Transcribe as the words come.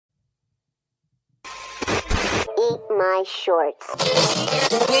my shorts.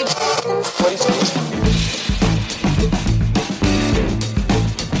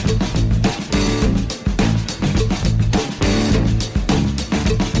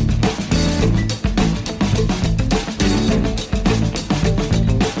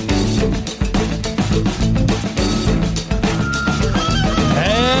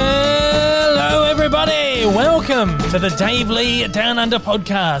 Welcome to the Dave Lee Down Under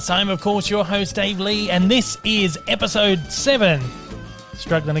podcast. I'm, of course, your host, Dave Lee, and this is episode 7.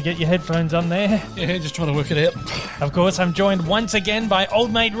 Struggling to get your headphones on there? Yeah, just trying to work it out. Of course, I'm joined once again by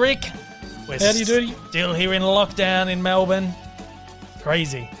old mate Rick. We're How do you do? Still here in lockdown in Melbourne.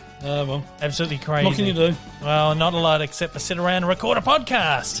 Crazy. Well, Absolutely crazy. what can you do? Well, not a lot except for sit around and record a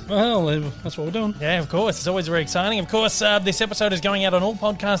podcast. Well, that's what we're doing. Yeah, of course. It's always very exciting. Of course, this episode is going out on all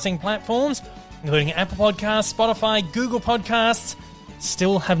podcasting platforms, including Apple Podcasts, Spotify, Google Podcasts.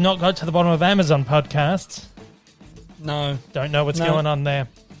 Still have not got to the bottom of Amazon Podcasts. No. Don't know what's going on there.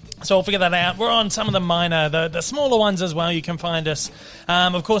 So we'll figure that out. We're on some of the minor, the smaller ones as well. You can find us.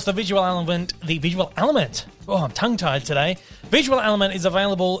 Of course, the Visual Element. Oh, I'm tongue-tied today. Visual Element is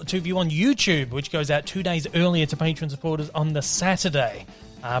available to view on YouTube, which goes out 2 days earlier to Patreon supporters on the Saturday.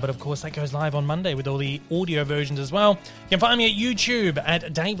 But of course, that goes live on Monday with all the audio versions as well. You can find me at YouTube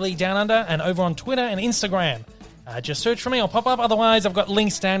at Dave Lee Down Under and over on Twitter and Instagram. Just search for me, I'll pop up. Otherwise, I've got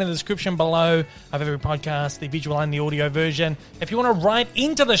links down in the description below of every podcast, the visual and the audio version. If you want to write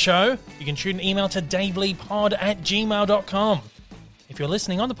into the show, you can shoot an email to daveleepod@gmail.com. If you're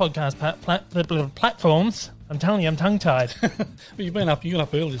listening on the podcast platforms, I'm telling you, I'm tongue-tied. Well, you got up early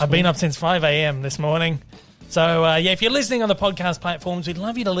this morning. I've been up since 5 a.m. this morning. So, if you're listening on the podcast platforms, we'd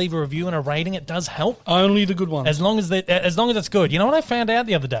love you to leave a review and a rating. It does help. Only the good ones. As long as it's good. You know what I found out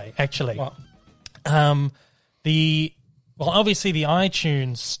the other day, actually? What? Obviously the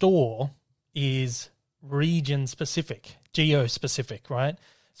iTunes store is region-specific, geo-specific, right?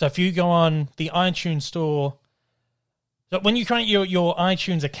 So if you go on the iTunes store, so when you create your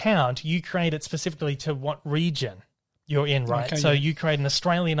iTunes account, you create it specifically to what region you're in, right? Okay, so yeah. you create an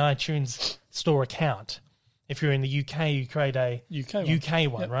Australian iTunes store account. If you're in the UK, you create a UK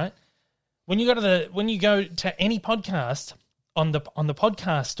one, yep. Right? When you go to any podcast on the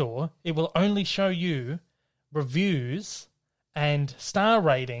podcast store, it will only show you reviews and star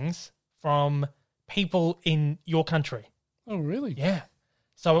ratings from people in your country. Oh, really? Yeah.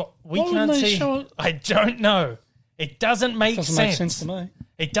 So we Why can't wouldn't they see. show it? I don't know. It doesn't make sense. Doesn't make sense to me.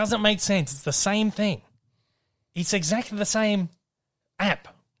 It doesn't make sense. It's the same thing. It's exactly the same app,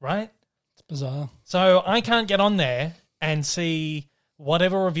 right? It's bizarre. So I can't get on there and see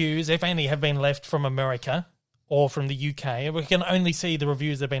whatever reviews, if any, have been left from America or from the UK. We can only see the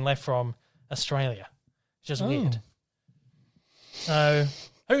reviews that have been left from Australia. It's just weird. So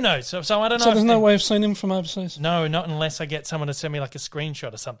who knows? So I don't know. So there's no way of seeing him from overseas? No, not unless I get someone to send me like a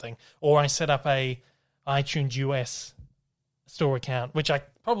screenshot or something, or I set up a iTunes US store account, which I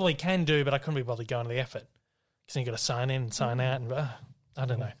probably can do, but I couldn't be bothered going to the effort because you got to sign in and sign out, and I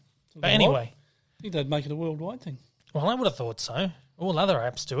don't know. But anyway, I think they'd make it a worldwide thing. well, I would have thought so. All other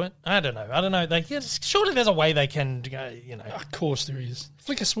apps do it. I don't know. Surely there's a way they can, Of course there is.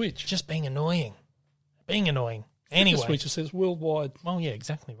 Flick a switch. just being annoying. Anyway. Flick a switch that says worldwide. Well, yeah,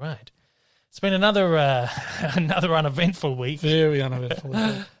 exactly right. It's been another uneventful week. Very uneventful.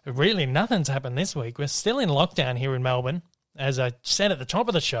 Really, nothing's happened this week. We're still in lockdown here in Melbourne, as I said at the top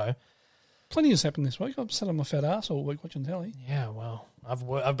of the show. Plenty has happened this week. I've sat on my fat ass all week watching telly. Yeah, well,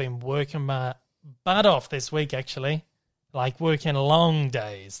 I've been working my butt off this week, actually. Like working long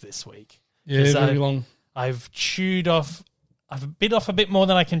days this week. Yeah, very long. I've bit off a bit more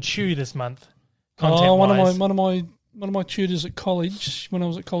than I can chew this month. One of my tutors at college, when I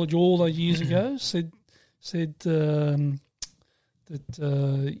was at college all those years ago, said that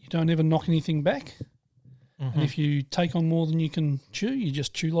you don't ever knock anything back, and if you take on more than you can chew, you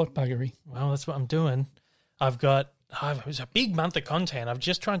just chew like buggery. Well, that's what I'm doing. It was a big month of content. I've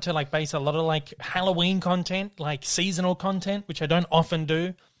just tried to base a lot of Halloween content, like seasonal content, which I don't often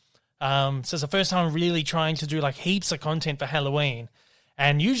do. So it's the first time I'm really trying to do heaps of content for Halloween.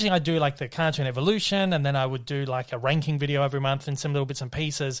 And usually I do the Cartoon Evolution, and then I would do a ranking video every month and some little bits and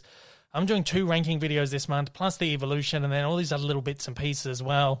pieces. I'm doing 2 ranking videos this month, plus the Evolution, and then all these other little bits and pieces as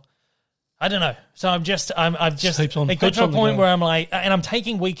well. I don't know. So I've just it got to a point where I'm and I'm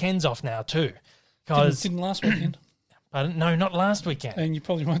taking weekends off now too. Didn't last weekend. No, not last weekend. And you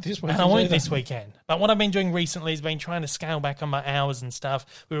probably won't this weekend. And I won't either. this weekend. But what I've been doing recently has been trying to scale back on my hours and stuff.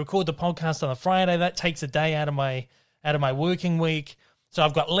 We record the podcast on a Friday. That takes a day out of my working week. So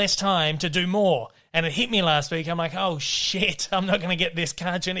I've got less time to do more. And it hit me last week. I'm like, oh, shit, I'm not going to get this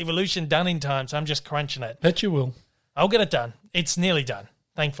Cartoon Evolution done in time, so I'm just crunching it. Bet you will. I'll get it done. It's nearly done,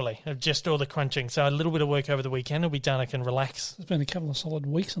 thankfully. Of just all the crunching. So a little bit of work over the weekend will be done. I can relax. There's been a couple of solid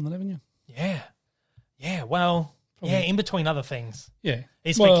weeks on that, haven't you? Yeah. Yeah, well, probably. Yeah, in between other things. Yeah.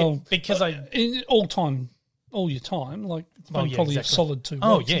 It's because all your time, like it's been probably a solid 2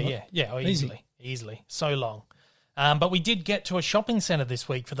 weeks. Yeah, easily. So long. But we did get to a shopping centre this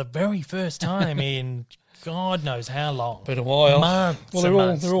week for the very first time in God knows how long. Been a while. Months.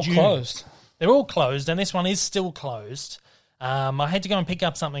 Well, they're all closed. They're all closed, and this one is still closed. I had to go and pick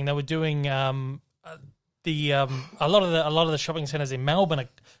up something. They were doing a lot of the shopping centres in Melbourne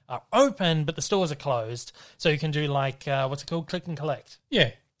are open, but the stores are closed. So you can do like what's it called, click and collect. Yeah,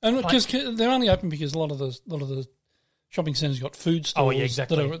 and because they're only open because a lot of the shopping centres got food stores. Oh yeah,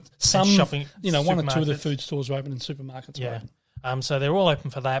 exactly. That are some shopping, one or two of the food stores are open and supermarkets. Yeah. Are open. So they're all open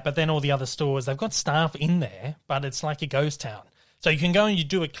for that, but then all the other stores, they've got staff in there, but it's like a ghost town. So you can go and you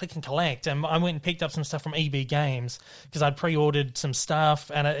do a click and collect, and I went and picked up some stuff from EB Games because I'd pre-ordered some stuff,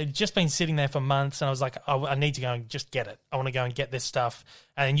 and it had just been sitting there for months, and I was like, I need to go and just get it. I want to go and get this stuff.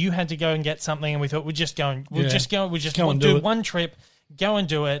 And you had to go and get something, and we thought we'll just do one trip, go and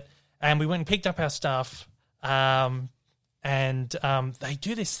do it, and we went and picked up our stuff, and they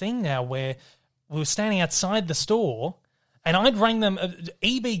do this thing now where we were standing outside the store, and I'd rang them.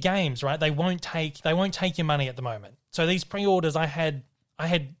 EB Games, right? They won't take your money at the moment. So these pre-orders, I had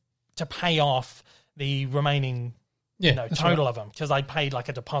to pay off the remaining, total of them because I paid like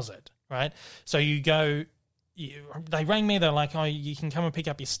a deposit, right? So they rang me. They're like, "Oh, you can come and pick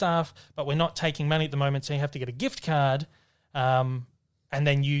up your stuff, but we're not taking money at the moment, so you have to get a gift card." And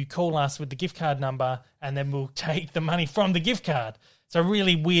then you call us with the gift card number, and then we'll take the money from the gift card. It's a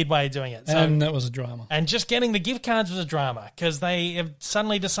really weird way of doing it. And that was a drama. And just getting the gift cards was a drama because they have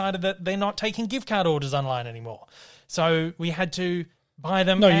suddenly decided that they're not taking gift card orders online anymore. So we had to buy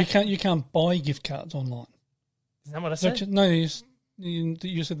them. No, you can't buy gift cards online. Is that what I said? No,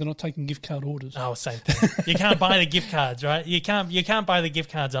 you said they're not taking gift card orders. Oh, same thing. You can't buy the gift cards, right? You can't buy the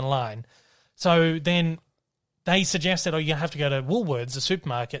gift cards online. So then they suggested, you have to go to Woolworths, the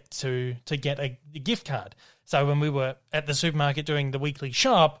supermarket, to get a gift card. So when we were at the supermarket doing the weekly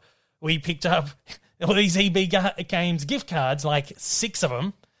shop, we picked up all these EB Games gift cards, like 6 of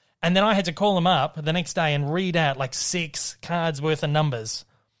them, and then I had to call them up the next day and read out like 6 cards worth of numbers.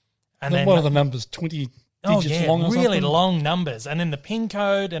 And then what are the numbers? 20 digits long or really something? long numbers. And then the PIN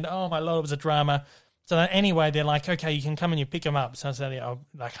code, and oh my Lord, it was a drama. So anyway, they're like, okay, you can come and you pick them up. So I said,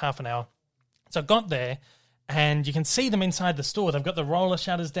 like half an hour. So I got there, and you can see them inside the store. They've got the roller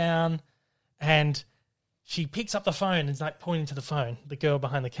shutters down, and she picks up the phone and is like pointing to the phone, the girl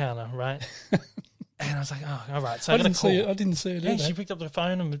behind the counter, right? And I was like, oh, all right. So I didn't see it. Yeah, she picked up the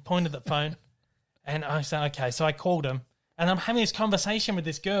phone and pointed at the phone. And I said, okay. So I called him, and I'm having this conversation with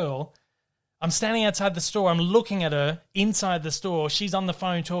this girl. I'm standing outside the store. I'm looking at her inside the store. She's on the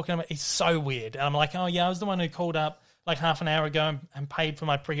phone talking about it. It's so weird. And I'm like, oh, yeah, I was the one who called up like half an hour ago and paid for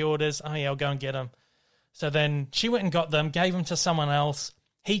my pre-orders. Oh, yeah, I'll go and get them. So then she went and got them, gave them to someone else.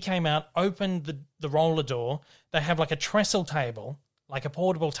 He came out, opened the roller door. They have like a trestle table, like a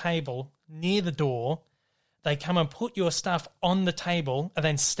portable table near the door. They come and put your stuff on the table and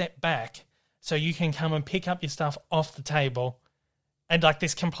then step back so you can come and pick up your stuff off the table, and like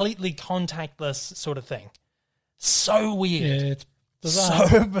this completely contactless sort of thing. So weird. Yeah, it's bizarre.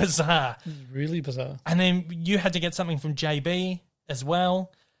 So bizarre. It's really bizarre. And then you had to get something from JB as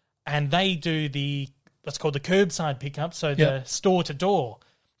well, and they do what's called the curbside pickup, so the store to door.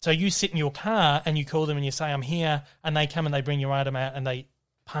 So you sit in your car and you call them and you say, I'm here, and they come and they bring your item out and they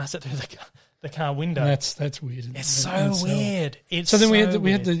pass it through the car window. And that's weird. It's so weird. So then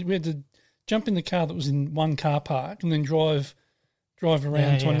we had to jump in the car that was in one car park and then drive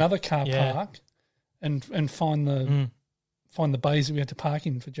around to another car park and find the bays that we had to park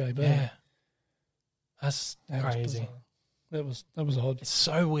in for JB. Yeah. That's crazy. That was odd. It's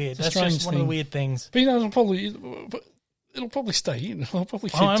so weird. That's just one of the weird things. But it'll probably stay in. I'll probably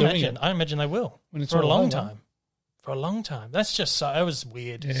keep doing it. I imagine they will for a long time. For a long time. That's just it was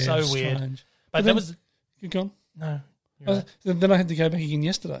weird. Yeah, so weird. Strange. But that was... You gone? No. Right. Then I had to go back again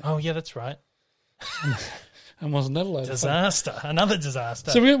yesterday. Oh, yeah, that's right. And wasn't that a load disaster. Another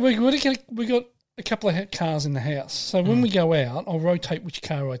disaster. So we got a couple of cars in the house. So when we go out, I'll rotate which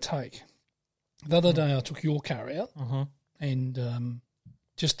car I take. The other day I took your car out and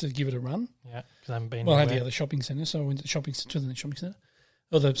just to give it a run. Yeah, because I haven't been. Well, I had the other shopping centre, so I went to the shopping centre,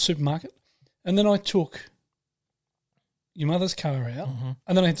 or the supermarket, and then I took your mother's car out,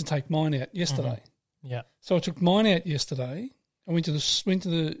 and then I had to take mine out yesterday. Yeah. So I took mine out yesterday. I went to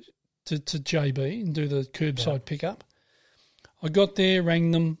JB and do the curbside pickup. I got there,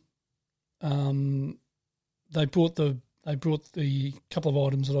 rang them. they brought the couple of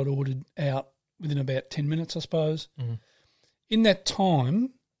items that I'd ordered out within about 10 minutes, I suppose. Mm-hmm. In that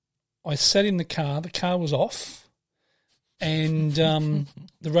time, I sat in the car. The car was off, and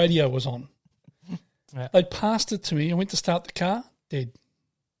the radio was on. Yeah. They passed it to me. I went to start the car. Dead.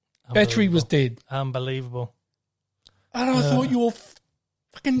 Battery was dead. Unbelievable. And I thought, you were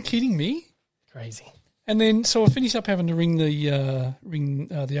fucking kidding me. Crazy. And then, so I finished up having to ring the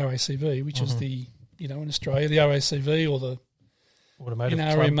RACV, which is the, in Australia, the RACV or the Automotive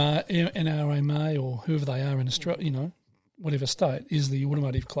NRMA or whoever they are in Australia, whatever state, is the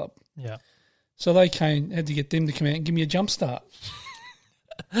automotive club. Yeah. So they had to get them to come out and give me a jump start.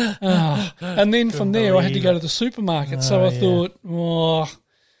 And then from there, I had to go to the supermarket. So I thought,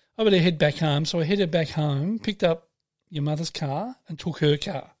 I better head back home. So I headed back home, picked up your mother's car and took her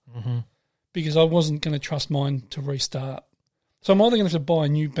car because I wasn't going to trust mine to restart. So I'm either going to have to buy a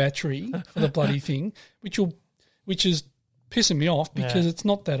new battery for the bloody thing, which is pissing me off because it's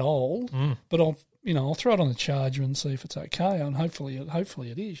not that old, but I'll throw it on the charger and see if it's okay, and hopefully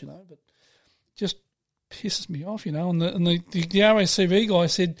it is, but just pisses me off, and the RACV guy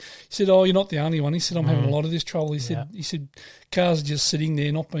said, oh, you're not the only one. He said, I'm having a lot of this trouble. He said cars are just sitting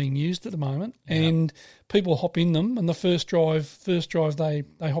there not being used at the moment, and people hop in them, and the first drive they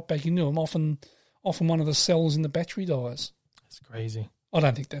hop back into them, often one of the cells in the battery dies. That's crazy. I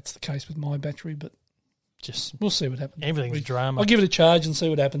don't think that's the case with my battery, but we'll see what happens. Everything's drama. I'll give it a charge and see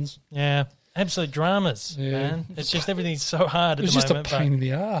what happens. Yeah. Absolute dramas, man. It's just everything's so hard at the moment. It's just a pain in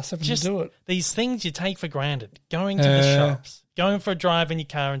the ass having to do it. These things you take for granted. Going to the shops, going for a drive in your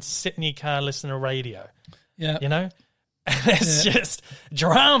car and sitting in your car listening to radio. Yeah. It's just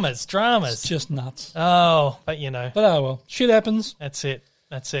dramas. It's just nuts. Oh, but But oh well, shit happens. That's it.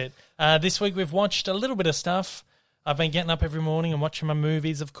 This week we've watched a little bit of stuff. I've been getting up every morning and watching my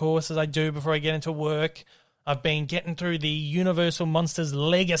movies, of course, as I do before I get into work. I've been getting through the Universal Monsters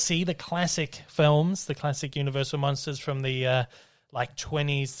Legacy, the classic films, the classic Universal Monsters from the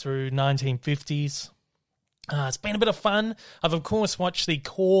 20s through 1950s. It's been a bit of fun. I've, of course, watched the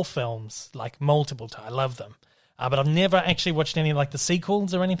core films multiple times. I love them. But I've never actually watched any the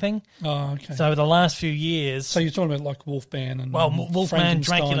sequels or anything. Oh, okay. So the last few years... So you're talking about Wolfman and Wolfman,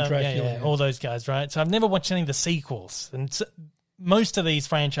 Dracula, all those guys, right? So I've never watched any of the sequels. And most of these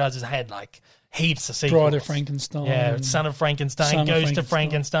franchises had heaps of sequels. Bride of Frankenstein. Yeah, Son of Frankenstein, Ghost of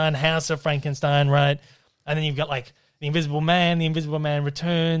Frankenstein, House of Frankenstein, right? And then you've got The Invisible Man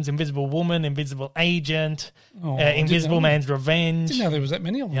Returns, Invisible Woman, Invisible Agent, Invisible Man's Revenge. Didn't know there was that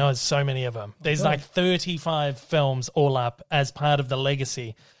many of them. There's so many of them. There's 35 films all up as part of the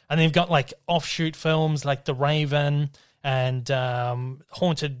legacy. And then you've got offshoot films like The Raven and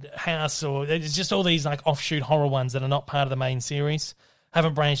Haunted House, or it's just all these offshoot horror ones that are not part of the main series.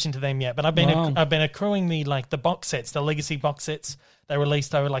 Haven't branched into them yet, but I've been accruing the box sets, the legacy box sets. They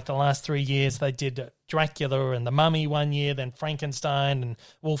released over the last 3 years. They did Dracula and The Mummy one year, then Frankenstein and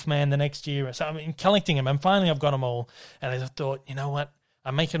Wolfman the next year. So I'm collecting them, and finally I've got them all. And I thought, you know what?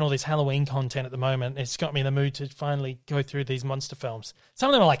 I'm making all this Halloween content at the moment. It's got me in the mood to finally go through these monster films. Some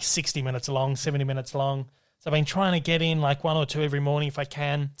of them are 60 minutes long, 70 minutes long. So I've been trying to get in one or two every morning if I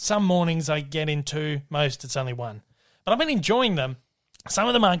can. Some mornings I get in two, most it's only one. But I've been enjoying them. Some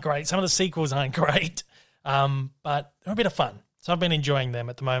of them aren't great. Some of the sequels aren't great, but they're a bit of fun. So I've been enjoying them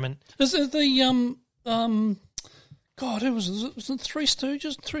at the moment. Is it the God? Who was it? Was it Three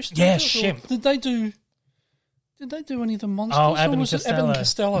Stooges? Yeah, Shemp. Did they do any of the monsters? Oh, Abbott and Costello. Abbott and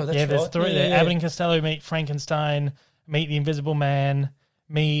Costello. That's there's right. three. Yeah. Abbott and Costello meet Frankenstein, meet the Invisible Man,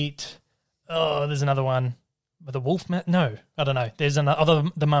 meet. Oh, there's another one. The Wolfman? No, I don't know. There's another.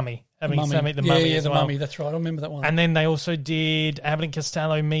 The Mummy. Abbott and Costello meet the Mummy. Yeah, the Mummy. That's right. I remember that one. And then they also did Abbott and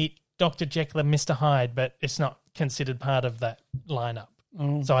Costello meet Dr. Jekyll and Mr. Hyde, but it's not considered part of that lineup.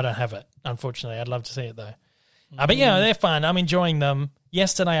 Oh. So I don't have it, unfortunately. I'd love to see it, though. But yeah, they're fun. I'm enjoying them.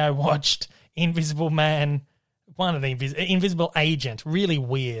 Yesterday I watched Invisible Man, one of the Invisible Agent. Really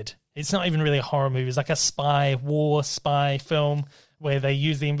weird. It's not even really a horror movie. It's like a war spy film where they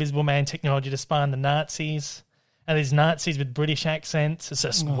use the Invisible Man technology to spy on the Nazis. And there's Nazis with British accents. It's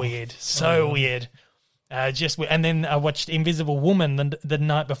just weird. So weird. And then I watched Invisible Woman the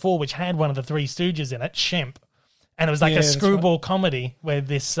night before, which had one of the Three Stooges in it, Shemp. And it was a screwball comedy where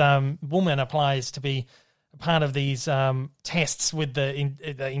this woman applies to be part of these tests with the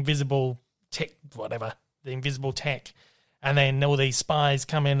invisible tech, whatever, the invisible tech. And then all these spies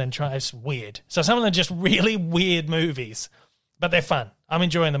come in and try. It's weird. So some of them are just really weird movies, but they're fun. I'm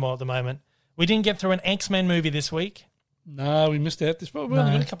enjoying them all at the moment. We didn't get through an X-Men movie this week. No, we missed out. We've only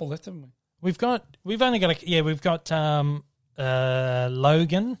got a couple left, haven't we? We've got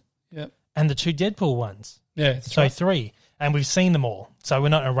Logan. Yep. And the two Deadpool ones. Yeah, that's So right. 3. And we've seen them all. So we're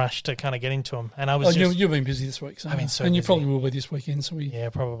not in a rush to kind of get into them. And I was you've been busy this week. So, I've been so and you busy. probably will be this weekend, so we Yeah,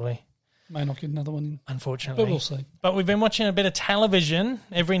 probably. may not get another one in. Unfortunately. But we'll see. But we've been watching a bit of television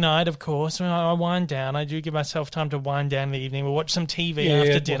every night, of course. When I wind down, I do give myself time to wind down in the evening. We'll watch some TV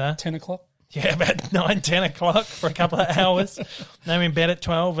after dinner. 10 o'clock? Yeah, about 9, 10 o'clock for a couple of hours. Then we're in bed at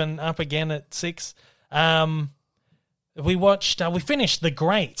 12 and up again at 6. We finished The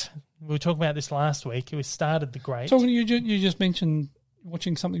Great. We were talking about this last week. We started The Great. So you just mentioned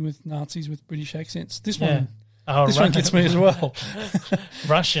watching something with Nazis with British accents. This one gets me as well.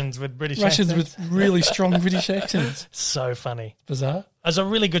 Russians with British Russians accents. with really strong British accents. So funny. Bizarre. It was a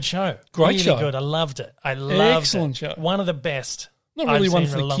really good show. Great really show. Good. I loved it. Excellent show. One of the best. Not really I've one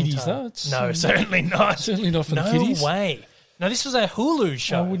seen for in a the long kiddies, time. though. It's, No, certainly not. Certainly not for the No kiddies. way. No, this was a Hulu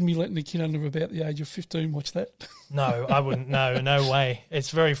show. I wouldn't be letting a kid under about the age of 15 watch that. No, I wouldn't. No way. It's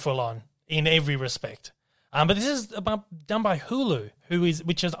very full on in every respect. But this is done by Hulu,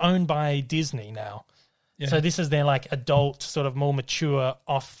 which is owned by Disney now. Yeah. So this is their like adult, sort of more mature,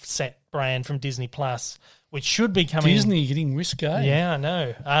 offset brand from Disney Plus, which should be coming. Disney getting risque. Yeah, I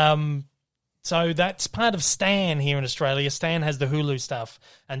know. So that's part of Stan here in Australia. Stan has the Hulu stuff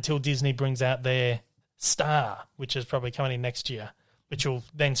until Disney brings out their Star, which is probably coming in next year, which will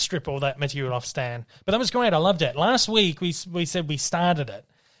then strip all that material off Stan. But that was great. I loved it. Last week we said we started it,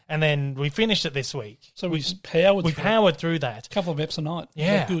 and then we finished it this week. So we powered through that. A couple of eps a night.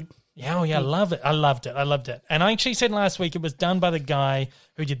 Yeah. Good. Yeah, I love it. I loved it. And I actually said last week it was done by the guy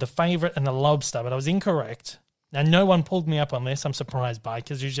who did The Favourite and The Lobster, but I was incorrect. Now, no one pulled me up on this. I'm surprised by,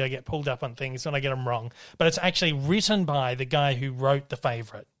 because usually I get pulled up on things when I get them wrong. But it's actually written by the guy who wrote The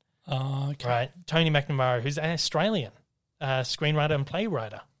Favourite. Okay. Right, Tony McNamara, who's an Australian screenwriter and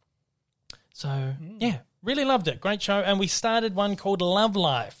playwright. So, yeah, really loved it. Great show. And we started one called Love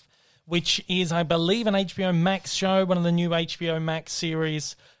Life, which is, I believe, an HBO Max show, one of the new HBO Max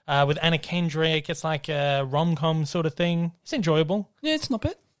series with Anna Kendrick. It's like a rom-com sort of thing. It's enjoyable. Yeah, it's not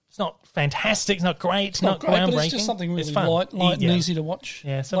bad. It's not fantastic. It's not great. It's not great, groundbreaking. but it's just something really fun. light and easy to watch.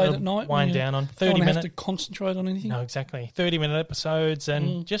 Yeah, late at night. Wind down on 30 don't minutes. have to concentrate on anything. No, exactly. 30-minute episodes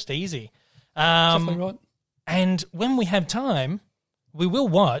and just easy. Exactly right. And when we have time, we will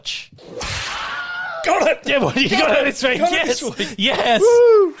watch. Got it! Yeah, well, you got it this week. Got it Yes. this week. Yes.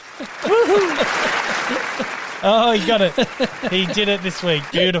 Woo! Oh, he got it. He did it this week.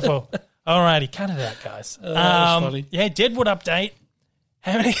 Beautiful. All righty, cut it out, guys. That was funny. Yeah, Deadwood update.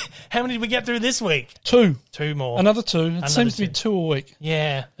 How many did we get through this week? 2. 2 more. Another 2. It seems to be 2 a week.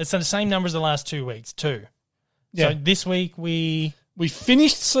 Yeah, it's the same number as the last 2 weeks, 2. Yeah. So this week we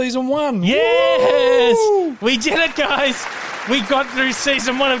finished season 1. Yes! Woo! We did it, guys! We got through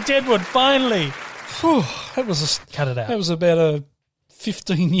season 1 of Deadwood, finally! Whew, that was Cut it out. That was about a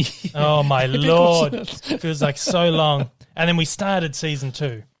 15 years. Oh, my Lord. Wasn't It feels like so long. And then we started season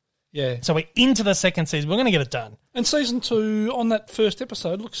 2. Yeah. So we're into the second season. We're going to get it done. And season 2, on that first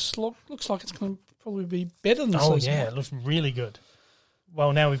episode, looks like it's going to probably be better than Oh, season yeah, 1. it looks really good.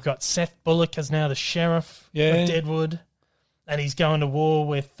 Well, now we've got Seth Bullock as now the sheriff Yeah. of Deadwood. And he's going to war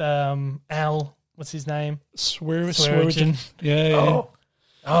with Al, what's his name? Swearingen. Yeah.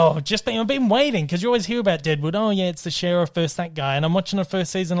 Just I've been waiting, because you always hear about Deadwood. Oh, yeah, it's the sheriff versus that guy. And I'm watching the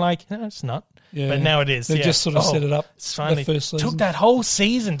first season like, no, it's not. Yeah. But now it is. They've just sort of set it up. It's finally the first season. took that whole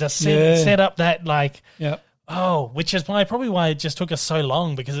season to set up that, like, Yeah. which is probably why it just took us so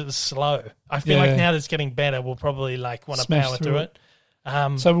long, because it was slow. I feel like now that it's getting better, we'll probably like want to Smash power through through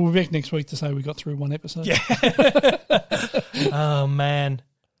it. So we'll be back next week to say we got through 1 episode. Yeah. Oh, man.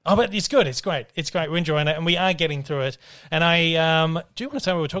 Oh, but it's good. It's great. It's great. We're enjoying it, and we are getting through it. And I do want to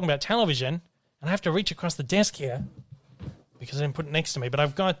say we were talking about television, and I have to reach across the desk here because I didn't put it next to me. But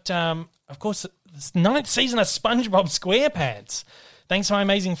I've got, of course, this 9th season of SpongeBob SquarePants. Thanks to my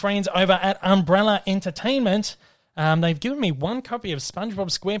amazing friends over at Umbrella Entertainment. They've given me 1 copy of SpongeBob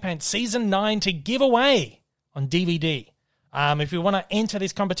SquarePants Season 9 to give away on DVD. If you want to enter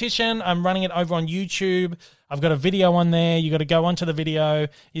this competition, I'm running it over on YouTube. I've got a video on there. You got to go onto the video.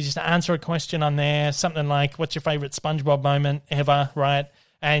 You just answer a question on there, something like, what's your favorite SpongeBob moment ever, right?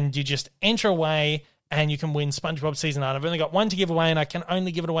 And you just enter away, and you can win SpongeBob Season 9. I've only got 1 to give away, and I can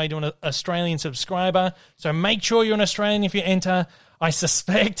only give it away to an Australian subscriber. So make sure you're an Australian if you enter. I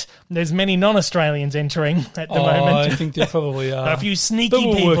suspect there's many non-Australians entering at the moment. I think there probably are. A few sneaky But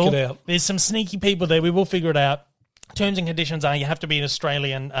we'll people. work it out. There's some sneaky people there. We will figure it out. Terms and conditions are you have to be an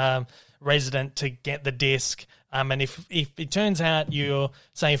Australian resident to get the disc. And if it turns out you're,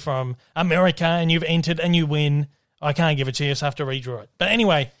 say, from America and you've entered and you win, I can't give it to you, so I have to redraw it. But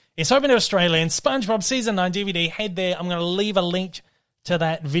anyway, it's open to Australians. SpongeBob Season 9 DVD. Head there. I'm going to leave a link to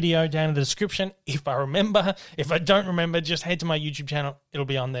that video down in the description if I remember. If I don't remember, just head to my YouTube channel. It'll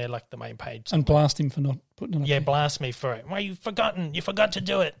be on there, like the main page. And blast him for not putting it up. Yeah, there. blast me for it. Well, you forgot to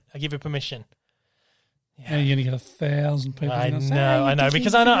do it. I give you permission. Yeah, you're going to get 1,000 people. I know,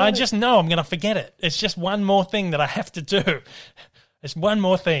 because I just know I'm going to forget it. It's just one more thing that I have to do. It's one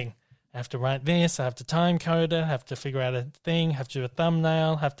more thing. I have to write this, I have to time code it, I have to figure out a thing, have to do a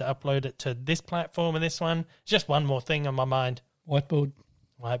thumbnail, have to upload it to this platform and this one. It's just one more thing on my mind. Whiteboard.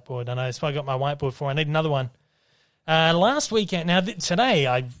 I know. That's what I got my whiteboard for. I need another one. Last weekend, now today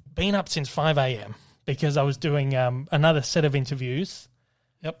I've been up since 5 a.m. because I was doing another set of interviews.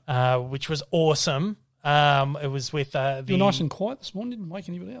 Yep. Which was awesome. It was with You were nice and quiet this morning, didn't wake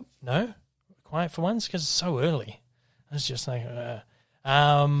anybody up. No, quiet for once because it's so early. I was just like,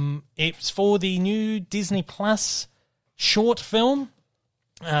 it's for the new Disney Plus short film,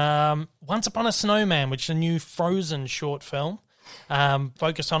 Once Upon a Snowman, which is a new Frozen short film,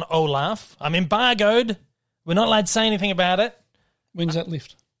 focused on Olaf. I'm embargoed. We're not allowed to say anything about it. When's that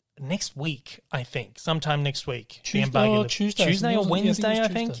lift? Next week, I think. Sometime next week. Tuesday or Wednesday, I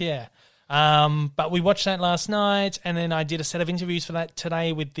think. Yeah. But we watched that last night, and then I did a set of interviews for that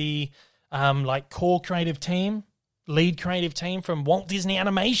today with the core creative team, lead creative team from Walt Disney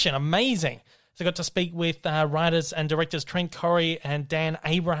Animation. Amazing. So I got to speak with writers and directors Trent Corey and Dan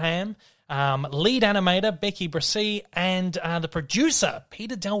Abraham, lead animator Becky Brissy, and the producer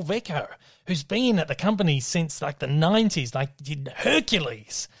Peter Del Vecchio, who's been at the company since like the 90s, like did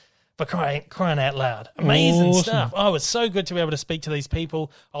Hercules. For crying out loud. Amazing awesome stuff. Oh, it's so good to be able to speak to these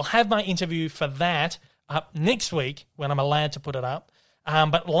people. I'll have my interview for that up next week when I'm allowed to put it up.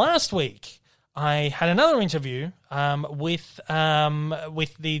 But last week, I had another interview with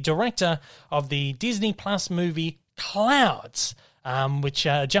the director of the Disney Plus movie Clouds, which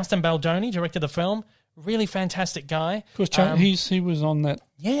Justin Baldoni directed the film. Really fantastic guy. Of course, he was on that.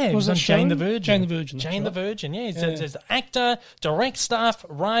 Yeah, he was on Jane the Virgin. Jane the Virgin, yeah. He's an actor, direct staff,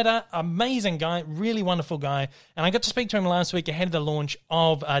 writer, amazing guy, really wonderful guy. And I got to speak to him last week ahead of the launch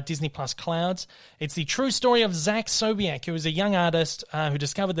of Disney Plus Clouds. It's the true story of Zach Sobiech, who was a young artist who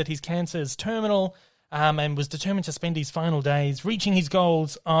discovered that his cancer is terminal and was determined to spend his final days reaching his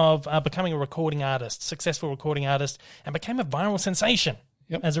goals of becoming a recording artist, successful recording artist, and became a viral sensation.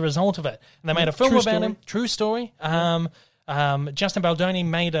 Yep. As a result of it. And they made a film about him, true story. Justin Baldoni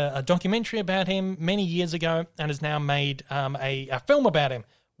made a documentary about him many years ago and has now made a film about him.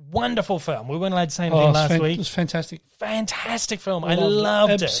 Wonderful film. We weren't allowed to say anything last week. It was fantastic. Fantastic film. I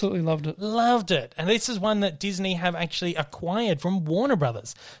loved it. Absolutely loved it. Loved it. And this is one that Disney have actually acquired from Warner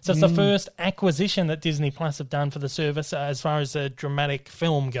Brothers. So it's the first acquisition that Disney Plus have done for the service as far as a dramatic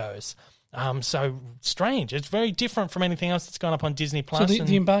film goes. So strange. It's very different from anything else that's gone up on Disney Plus. So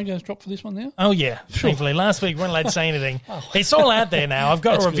the embargo's dropped for this one now? Oh, yeah. Thankfully. Last week, we weren't allowed to say anything. It's all out there now. I've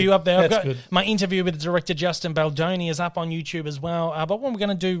got a review up there. I've got my interview with the director, Justin Baldoni, is up on YouTube as well. But what we're going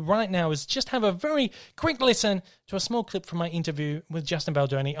to do right now is just have a very quick listen to a small clip from my interview with Justin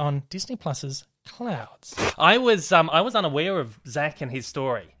Baldoni on Disney Plus's Clouds. I was unaware of Zach and his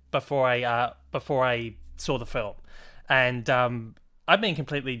story before I saw the film. And I've been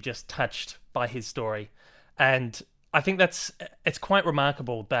completely just touched by his story, and I think it's quite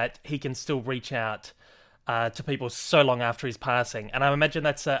remarkable that he can still reach out to people so long after his passing, and I imagine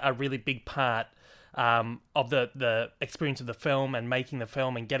that's a really big part of the experience of the film and making the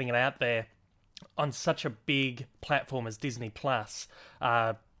film and getting it out there on such a big platform as Disney Plus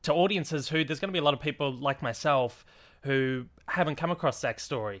to audiences who there's going to be a lot of people like myself who haven't come across Zach's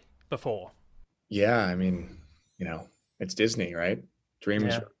story before. Yeah, I mean, it's Disney, right?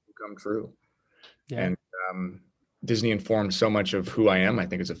 Dreams come true. Yeah. And Disney informed so much of who I am, I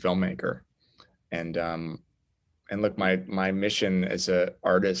think, as a filmmaker. And look, my mission as an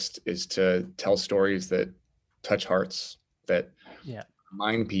artist is to tell stories that touch hearts, that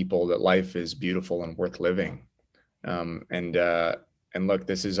remind people that life is beautiful and worth living. And look,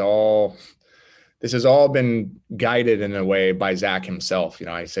 this has all been guided in a way by Zach himself.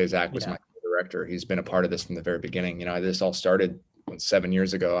 I say Zach was my director. He's been a part of this from the very beginning. This all started 7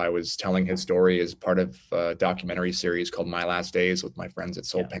 years ago. I was telling his story as part of a documentary series called My Last Days with my friends at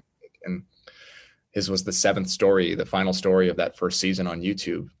Soul Pancake. And his was the 7th story, the final story of that first season on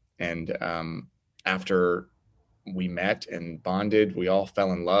YouTube. And after we met and bonded, we all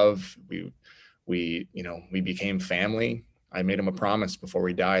fell in love. We became family. I made him a promise before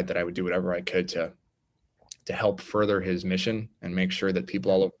we died that I would do whatever I could to help further his mission and make sure that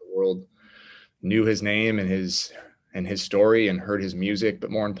people all over the world knew his name and his story and heard his music,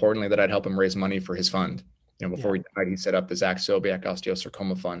 but more importantly, that I'd help him raise money for his fund. Before he died, he set up the Zach Sobiech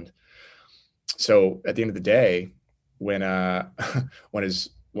Osteosarcoma Fund. So at the end of the day, when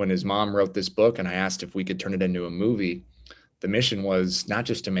when his mom wrote this book and I asked if we could turn it into a movie, the mission was not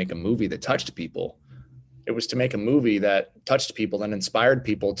just to make a movie that touched people. It was to make a movie that touched people and inspired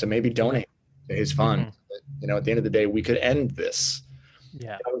people to maybe donate to his fund. Mm-hmm. At the end of the day, we could end this.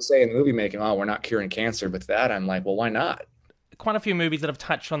 Yeah. I would say in movie making, we're not curing cancer, but that I'm like, well, why not? Quite a few movies that have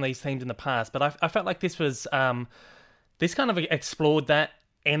touched on these themes in the past, but I felt like this was, this kind of explored that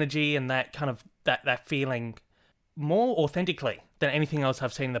energy and that kind of, that feeling more authentically than anything else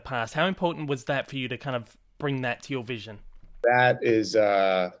I've seen in the past. How important was that for you to kind of bring that to your vision? That is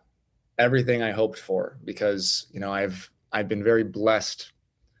everything I hoped for, because I've been very blessed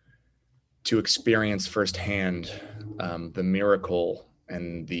to experience firsthand the miracle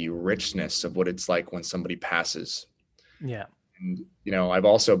and the richness of what it's like when somebody passes. Yeah. And I've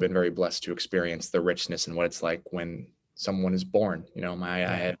also been very blessed to experience the richness and what it's like when someone is born. I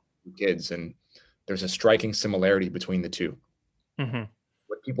had kids, and there's a striking similarity between the two. Mm-hmm.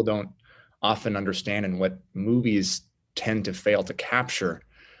 What people don't often understand, and what movies tend to fail to capture,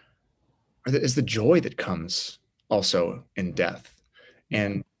 is the joy that comes also in death,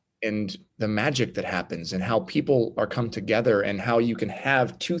 and the magic that happens, and how people are come together, and how you can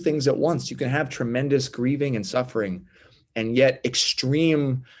have two things at once. You can have tremendous grieving and suffering, and yet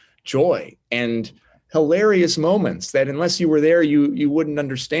extreme joy and hilarious moments that unless you were there, you wouldn't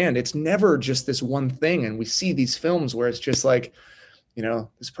understand. It's never just this one thing. And we see these films where it's just like,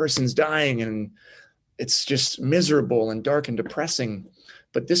 this person's dying and it's just miserable and dark and depressing.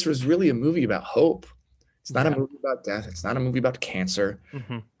 But this was really a movie about hope. It's not a movie about death. It's not a movie about cancer.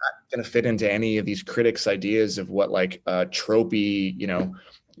 Mm-hmm. Not going to fit into any of these critics' ideas of what like a tropey,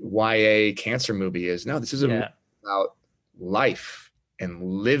 YA cancer movie is. No, this is a movie about life and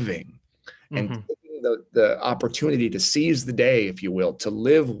living, and taking the opportunity to seize the day, if you will, to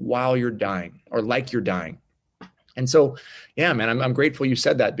live while you're dying or like you're dying. And so, yeah, man, I'm grateful you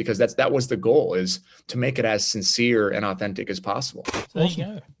said that, because that was the goal, is to make it as sincere and authentic as possible. So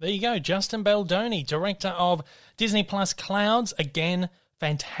there you go. Justin Baldoni, director of Disney Plus Clouds. Again,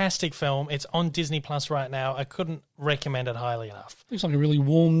 fantastic film. It's on Disney Plus right now. I couldn't recommend it highly enough. Looks like a really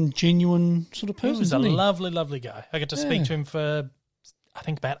warm, genuine sort of person. He's a lovely, lovely guy. I got to speak to him for, I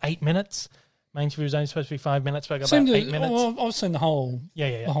think, about 8 minutes. My interview was only supposed to be 5 minutes, but I got about 8 minutes. Well, I've seen the whole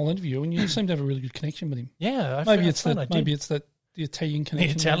interview, and you seem to have a really good connection with him. Yeah, maybe it's the Italian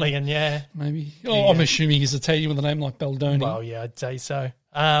connection. The Italian, yeah. Maybe. I'm assuming he's Italian with a name like Baldoni. Well, yeah, I'd say so.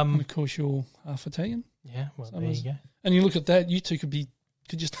 And of course, you're half Italian. Yeah, well, there you go. And you look at that, you two could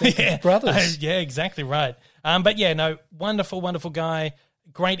just be brothers. Yeah, exactly right. But yeah, no, wonderful, wonderful guy.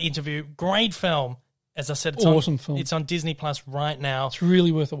 Great interview. Great film. As I said, awesome film. It's on Disney Plus right now. It's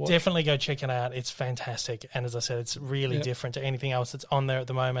really worth a watch. Definitely go check it out. It's fantastic. And as I said, it's really different to anything else that's on there at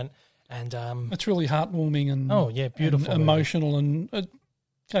the moment. And it's really heartwarming and beautiful, and emotional, and it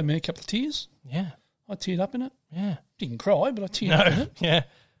gave me a couple of tears. Yeah, I teared up in it. Yeah, didn't cry, but I teared up in it. Yeah,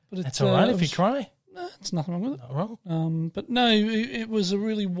 but it's all right if you cry. No, it's nothing wrong with it. Not wrong. But no, it was a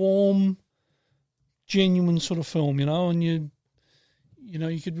really warm, genuine sort of film, and you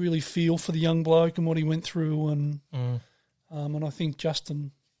could really feel for the young bloke and what he went through, and I think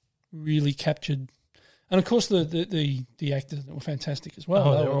Justin really captured, and of course the actors were fantastic as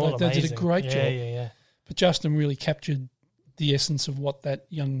well. They did a great job. Yeah. But Justin really captured the essence of what that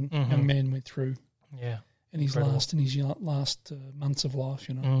young man went through. Yeah, in his last months of life.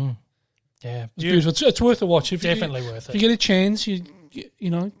 Yeah, it's beautiful. It's worth a watch. Definitely worth it. If you get a chance,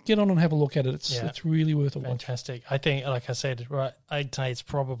 get on and have a look at it. It's really worth a watch. Fantastic. I think, like I said, right, I'd say it's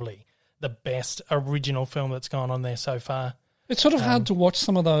probably the best original film that's gone on there so far. It's sort of hard to watch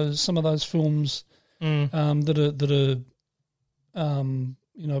some of those films that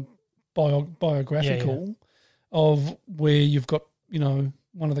are biographical of where you've got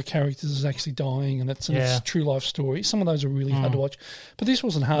one of the characters is actually dying and it's a true life story. Some of those are really hard to watch, but this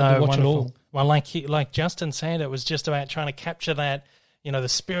wasn't hard to watch at all. Well, like Justin said, it was just about trying to capture that, the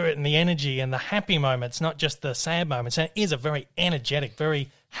spirit and the energy and the happy moments, not just the sad moments. And it is a very energetic, very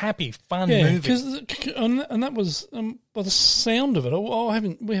happy, fun movie. And that was by the sound of it. I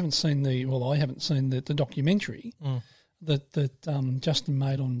haven't seen the documentary that Justin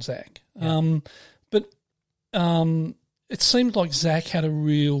made on Zach. But it seemed like Zach had a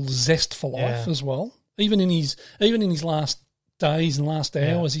real zest for life as well. Even in his last days and last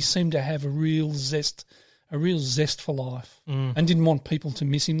hours, he seemed to have a real zest for life, and didn't want people to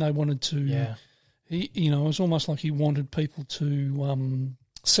miss him. They wanted to. Yeah. It was almost like he wanted people to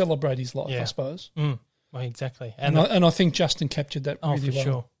celebrate his life. I suppose. Well, exactly, and I think Justin captured that really well.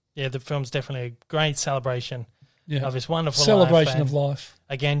 Sure. Yeah, the film's definitely a great celebration of this wonderful celebration of life.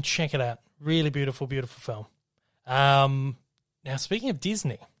 Again, check it out. Really beautiful, beautiful film. Now, speaking of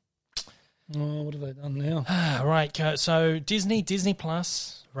Disney. Oh, what have they done now? Right, so Disney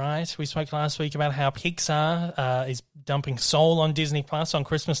Plus, right? We spoke last week about how Pixar is dumping Soul on Disney Plus on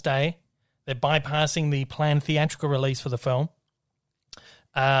Christmas Day. They're bypassing the planned theatrical release for the film.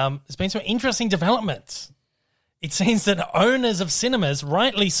 There's been some interesting developments. It seems that owners of cinemas,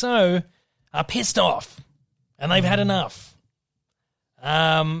 rightly so, are pissed off, and they've had enough.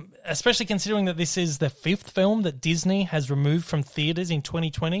 Especially considering that this is the 5th film that Disney has removed from theaters in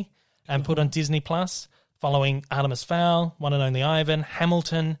 2020 and put on Disney Plus, following Artemis Fowl, One and Only Ivan,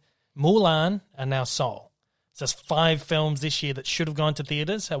 Hamilton, Mulan, and now Soul. So there's 5 films this year that should have gone to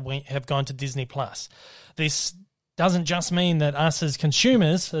theaters have gone to Disney Plus. This doesn't just mean that us as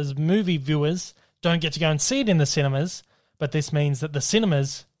consumers, as movie viewers, don't get to go and see it in the cinemas, but this means that the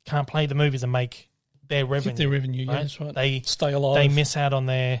cinemas can't play the movies and make their revenue. Their revenue, right? Yeah, that's right. They stay alive. They miss out on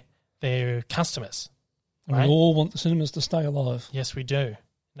their customers. And right? we all want the cinemas to stay alive. Yes, we do.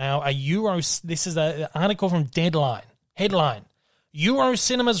 Now, this is an article from Deadline. Headline: Euro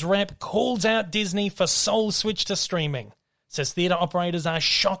Cinemas rep calls out Disney for Soul switch to streaming. Says theatre operators are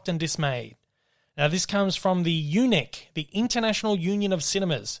shocked and dismayed. Now, this comes from the UNIC, the International Union of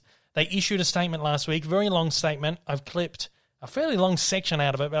Cinemas. They issued a statement last week, very long statement. I've clipped a fairly long section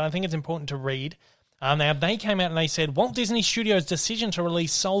out of it, but I think it's important to read. Now, they came out and they said, Walt Disney Studios' decision to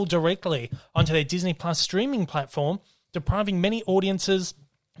release Soul directly onto their Disney Plus streaming platform, depriving many audiences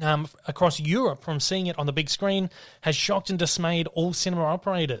across Europe from seeing it on the big screen, has shocked and dismayed all cinema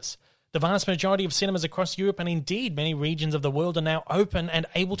operators. The vast majority of cinemas across Europe and indeed many regions of the world are now open and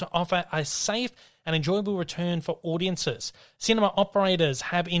able to offer a safe and enjoyable return for audiences. Cinema operators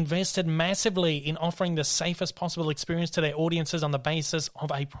have invested massively in offering the safest possible experience to their audiences on the basis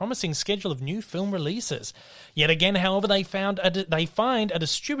of a promising schedule of new film releases. Yet again, however, they find a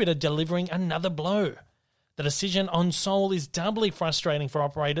distributor delivering another blow. The decision on Soul is doubly frustrating for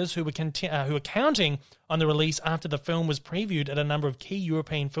operators who were counting on the release after the film was previewed at a number of key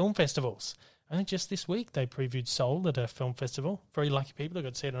European film festivals. Only just this week they previewed Soul at a film festival. Very lucky people who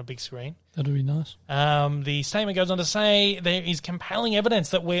got to see it on a big screen. That'd be nice. The statement goes on to say there is compelling evidence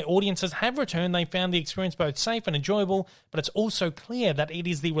that where audiences have returned, they found the experience both safe and enjoyable, but it's also clear that it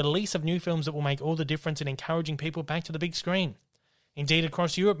is the release of new films that will make all the difference in encouraging people back to the big screen. Indeed,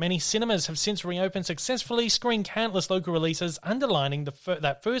 across Europe, many cinemas have since reopened successfully, screening countless local releases, underlining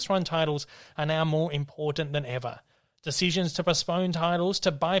that first-run titles are now more important than ever. Decisions to postpone titles,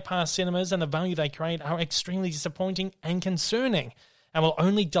 to bypass cinemas and the value they create are extremely disappointing and concerning, and will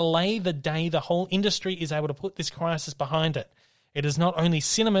only delay the day the whole industry is able to put this crisis behind it. It is not only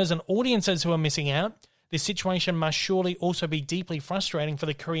cinemas and audiences who are missing out. This situation must surely also be deeply frustrating for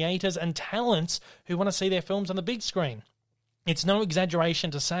the creators and talents who want to see their films on the big screen. It's no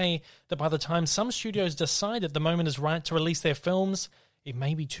exaggeration to say that by the time some studios decide that the moment is right to release their films, it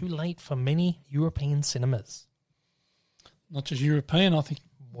may be too late for many European cinemas. Not just European, I think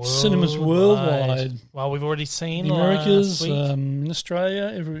cinemas worldwide. Well, we've already seen the Americas, in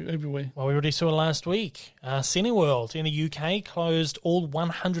Australia, everywhere. Well, we already saw last week. Cineworld in the UK closed all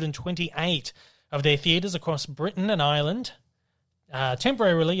 128 of their theatres across Britain and Ireland,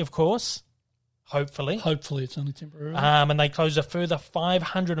 temporarily, of course. Hopefully it's only temporary. And they closed a further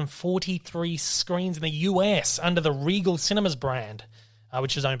 543 screens in the US under the Regal Cinemas brand,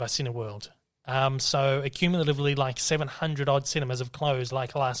 which is owned by Cineworld. So cumulatively, like 700-odd cinemas have closed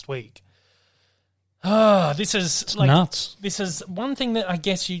like last week. This is like nuts. This is one thing that I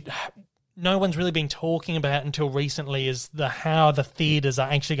guess no one's really been talking about until recently is how the theaters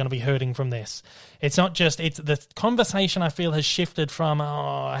are actually going to be hurting from this. It's not just, it's the conversation I feel has shifted from,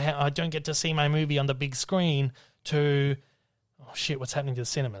 I don't get to see my movie on the big screen to, oh shit, what's happening to the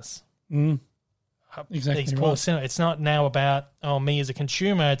cinemas? Exactly these poor cinemas. It's not now about, me as a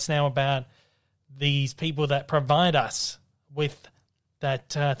consumer. It's now about these people that provide us with that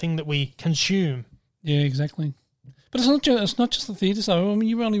thing that we consume. Yeah, exactly. But it's not just the theatres though. I mean,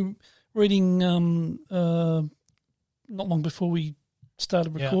 you were only reading not long before we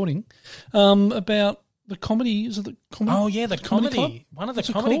started recording about the comedy. Is it the comedy? Oh yeah, the comedy club? One of the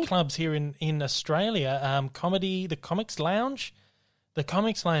comedy clubs here in Australia. The Comics Lounge. The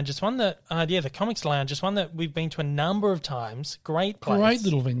Comics Lounge is one that the Comics Lounge is one that we've been to a number of times. Great place. Great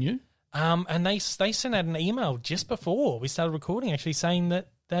little venue. And they sent out an email just before we started recording, actually saying that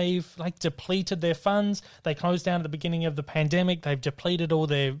they've depleted their funds. They closed down at the beginning of the pandemic. They've depleted all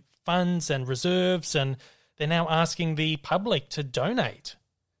their funds and reserves, and they're now asking the public to donate.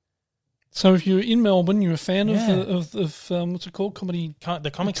 So if you're in Melbourne, you're a fan of what's it called?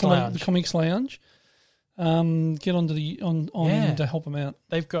 The Comics Lounge. The Comics Lounge. get onto to help them out.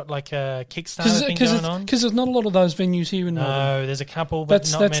 They've got like a Kickstarter thing going on. Because there's not a lot of those venues here in Melbourne. No, there's a couple, but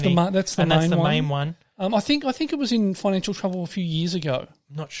not many. That's the main one. I think it was in financial trouble a few years ago.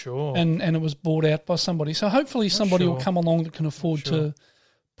 Not sure. And it was bought out by somebody. So hopefully somebody will come along that can afford to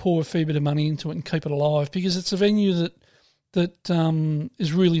pour a fair bit of money into it and keep it alive, because it's a venue that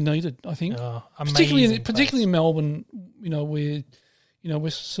is really needed, I think. Oh, particularly in Melbourne, where we're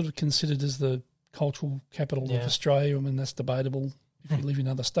sort of considered as the cultural capital of Australia. I mean, that's debatable if you live in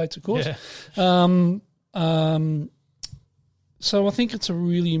other states, of course. Yeah. So I think it's a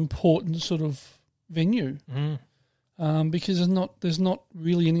really important sort of venue, because there's not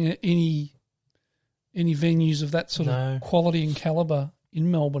really any venues of that sort of quality and calibre in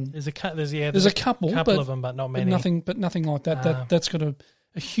Melbourne. There's a couple of them, but not many. But nothing like that. That's got a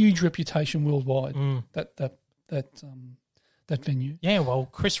huge reputation worldwide. That venue. Yeah, well,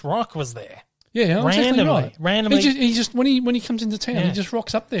 Chris Rock was there. Yeah, randomly. He just when he comes into town, he just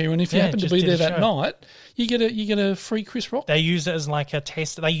rocks up there, and if you happen to be there that night, you get a free Chris Rock. They use it as like a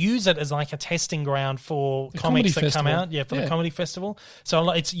test. They use it as like a testing ground for comics that come out. Yeah, for the comedy festival. So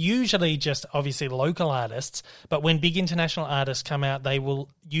it's usually just obviously local artists, but when big international artists come out, they will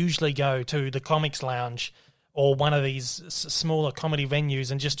usually go to the Comics Lounge or one of these smaller comedy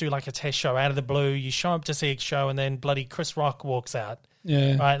venues and just do like a test show out of the blue. You show up to see a show, and then bloody Chris Rock walks out.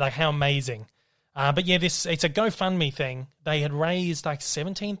 Yeah, right. Like, how amazing. But yeah, it's a GoFundMe thing. They had raised like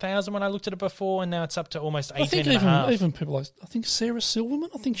 17,000 when I looked at it before, and now it's up to almost 18,500. Even people like, I think Sarah Silverman,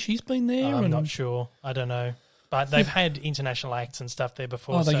 I think she's been there. I'm not sure. I don't know. But they've had international acts and stuff there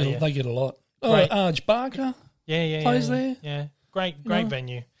before. Oh, they get a lot. Arj Barker plays there. Yeah, great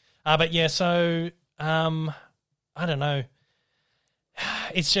venue. But yeah, so I don't know.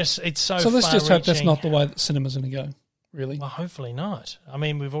 It's so let's just hope that's not the way that cinema's going to go. Really? Well, hopefully not. I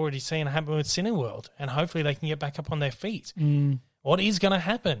mean, we've already seen it happen with Cineworld, and hopefully they can get back up on their feet. What is going to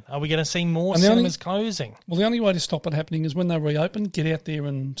happen? Are we going to see more cinemas closing? Well, the only way to stop it happening is when they reopen, get out there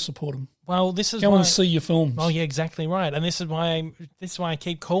and support them. Well, this is go and see your films. Oh, yeah, exactly right. And this is why I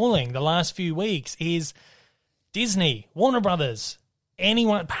keep calling the last few weeks is Disney, Warner Brothers,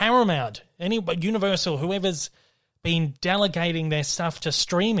 anyone, Paramount, Universal, whoever's been delegating their stuff to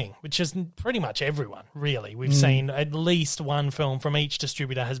streaming, which is pretty much everyone, really. We've seen at least one film from each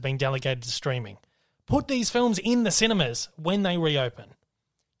distributor has been delegated to streaming. Put these films in the cinemas when they reopen.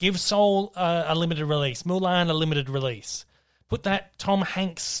 Give Soul a limited release, Mulan a limited release. Put that Tom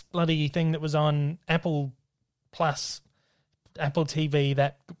Hanks bloody thing that was on Apple Plus, Apple TV,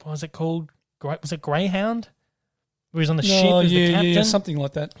 that, what was it called? Was it Greyhound? Where he's on the ship as the captain? Yeah, something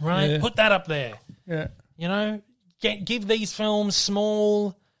like that. Right? Yeah. Put that up there. Yeah. You know? Give these films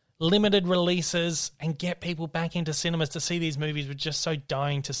small, limited releases and get people back into cinemas to see these movies we're just so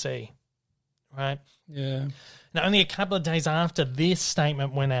dying to see. Right? Yeah. Now, only a couple of days after this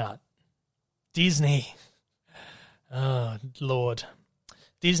statement went out, Disney, oh, Lord,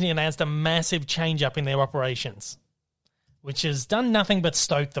 Disney announced a massive change-up in their operations, which has done nothing but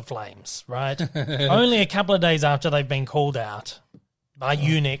stoke the flames, right? Only a couple of days after they've been called out by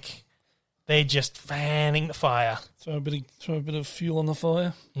UNIC, they're just fanning the fire. Throw a bit of fuel on the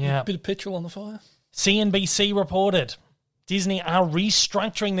fire. Yeah. A bit of petrol on the fire. CNBC reported Disney are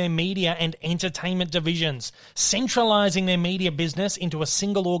restructuring their media and entertainment divisions, centralizing their media business into a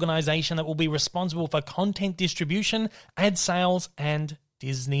single organization that will be responsible for content distribution, ad sales, and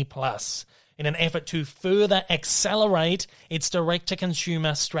Disney Plus, in an effort to further accelerate its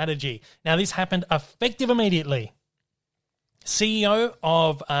direct-to-consumer strategy. Now, this happened effective immediately. CEO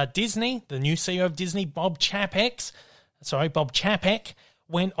of Disney, the new CEO of Disney, Bob Chapek,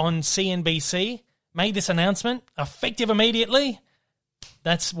 went on CNBC, made this announcement, effective immediately.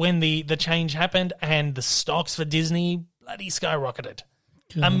 That's when the change happened, and the stocks for Disney bloody skyrocketed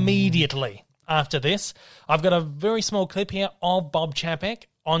immediately after this. I've got a very small clip here of Bob Chapek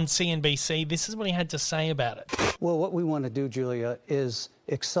on CNBC. This is what he had to say about it. Well, what we want to do, Julia, is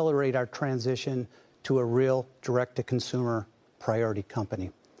accelerate our transition to a real direct-to-consumer priority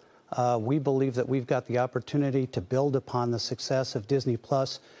company. We believe that we've got the opportunity to build upon the success of Disney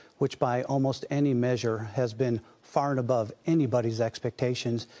Plus, which by almost any measure has been far and above anybody's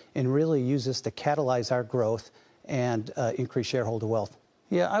expectations, and really use this to catalyze our growth and increase shareholder wealth.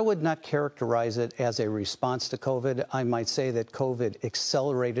 Yeah, I would not characterize it as a response to COVID. I might say that COVID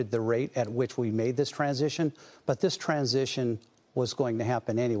accelerated the rate at which we made this transition, but this transition was going to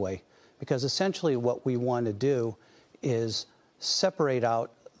happen anyway, because essentially what we want to do is separate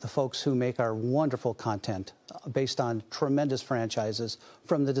out the folks who make our wonderful content based on tremendous franchises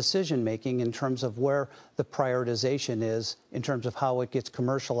from the decision-making in terms of where the prioritization is in terms of how it gets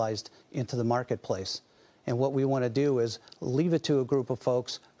commercialized into the marketplace. And what we want to do is leave it to a group of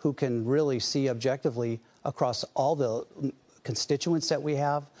folks who can really see objectively across all the constituents that we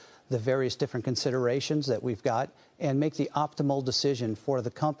have, the various different considerations that we've got, and make the optimal decision for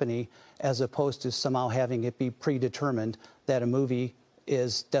the company, as opposed to somehow having it be predetermined that a movie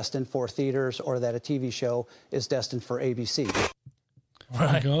is destined for theaters or that a TV show is destined for ABC.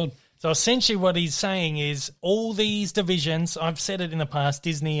 Right. Oh, God. So essentially what he's saying is all these divisions, I've said it in the past,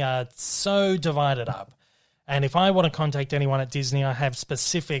 Disney are so divided up. And if I want to contact anyone at Disney, I have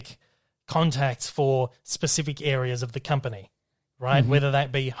specific contacts for specific areas of the company, right? Mm-hmm. Whether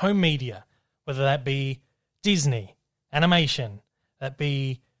that be home media, whether that be Disney, animation, that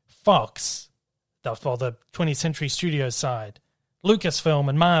be Fox, for the 20th Century Studios side, Lucasfilm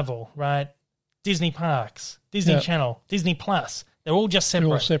and Marvel, right? Disney Parks, Disney Channel, Disney Plus. They're all just separate.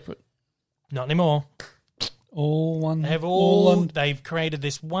 They're all separate. Not anymore. All one. They've created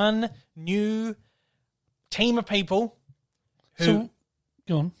this one new team of people who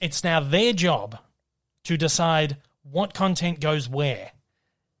go on. It's now their job to decide what content goes where.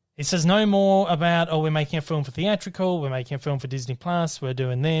 It says no more about, we're making a film for theatrical, we're making a film for Disney Plus, we're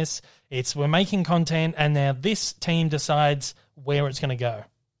doing this. It's we're making content, and now this team decides where it's going to go.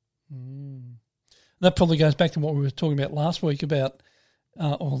 That probably goes back to what we were talking about last week about,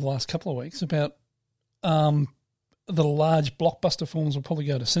 or the last couple of weeks, about the large blockbuster films will probably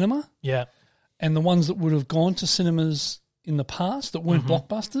go to cinema. Yeah. And the ones that would have gone to cinemas in the past that weren't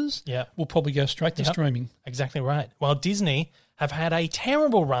blockbusters will probably go straight to streaming. Exactly right. Well, Disney have had a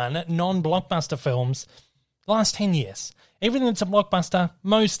terrible run at non-blockbuster films the last 10 years. Everything that's a blockbuster,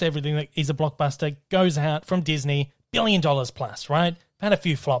 most everything that is a blockbuster goes out from Disney, $1 billion plus, right? Had a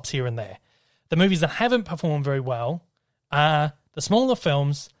few flops here and there. The movies that haven't performed very well are the smaller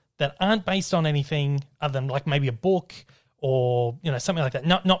films that aren't based on anything other than like maybe a book or something like that.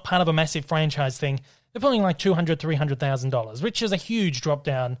 Not part of a massive franchise thing. They're pulling like $200,000, $300,000, which is a huge drop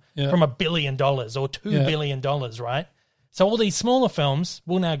down from $1 billion or $2 billion, right? So all these smaller films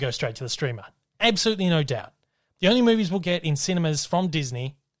will now go straight to the streamer. Absolutely no doubt. The only movies we'll get in cinemas from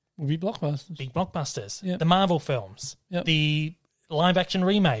Disney will be blockbusters. Big blockbusters. Yep. The Marvel films. Yep. The live-action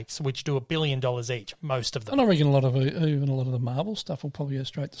remakes, which do $1 billion each, most of them. And I reckon even a lot of the Marvel stuff will probably go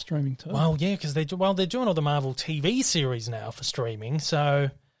straight to streaming too. Well, yeah, because they're doing all the Marvel TV series now for streaming, so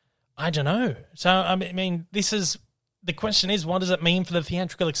I don't know. So, I mean, the question is, what does it mean for the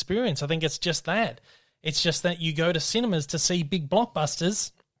theatrical experience? I think it's just that. It's just that you go to cinemas to see big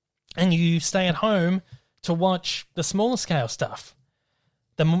blockbusters and you stay at home to watch the smaller scale stuff,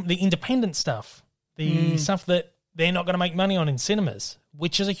 the independent stuff, the stuff that they're not going to make money on in cinemas,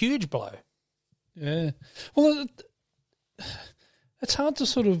 which is a huge blow. Yeah. Well, it's hard to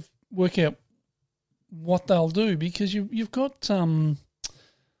sort of work out what they'll do because you've got,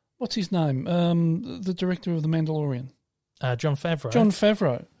 what's his name? The director of The Mandalorian. Jon Favreau. Jon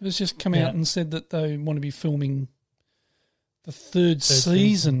Favreau has just come out and said that they want to be filming the third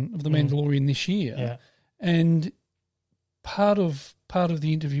season of The Mandalorian this year. Yeah. And part of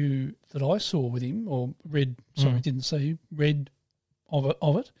the interview that I saw with him, or read of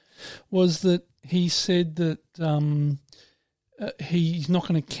it, was that he said that he's not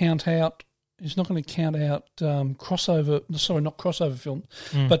going to count out. He's not going to count out crossover. Sorry, not crossover films,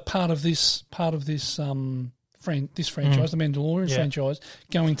 but part of this this franchise, the Mandalorian franchise,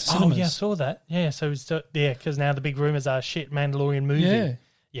 going to cinemas. Oh yeah, I saw that. Yeah, so because now the big rumors are Mandalorian movie.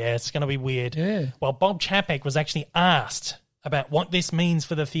 Yeah, it's going to be weird. Yeah. Well, Bob Chapek was actually asked about what this means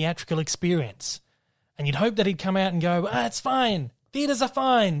for the theatrical experience. And you'd hope that he'd come out and go, it's fine. Theaters are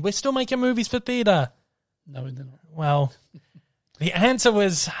fine. We're still making movies for theater. No, they're not. Well, the answer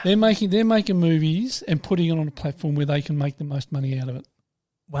was... They're making movies and putting it on a platform where they can make the most money out of it.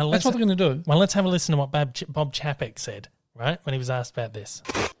 Well, that's what they're going to do. Well, let's have a listen to what Bob Chapek said, right, when he was asked about this.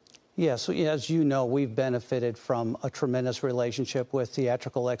 Yeah, so as you know, we've benefited from a tremendous relationship with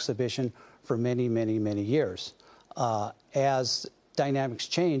theatrical exhibition for many, many, many years. As dynamics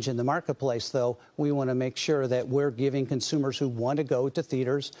change in the marketplace, though, we want to make sure that we're giving consumers who want to go to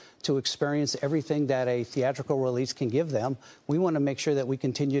theaters to experience everything that a theatrical release can give them. We want to make sure that we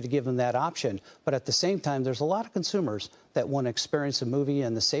continue to give them that option. But at the same time, there's a lot of consumers that want to experience a movie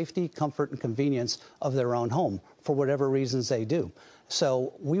in the safety, comfort, and convenience of their own home for whatever reasons they do.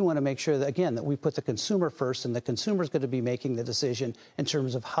 So we want to make sure that, again, that we put the consumer first, and the consumer is going to be making the decision in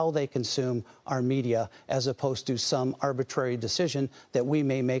terms of how they consume our media, as opposed to some arbitrary decision that we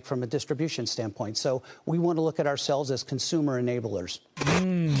may make from a distribution standpoint. So we want to look at ourselves as consumer enablers.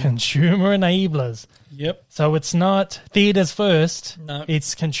 Consumer enablers. Yep. So it's not theaters first. No.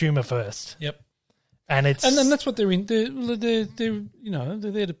 It's consumer first. Yep. And then that's what they're in. They're they're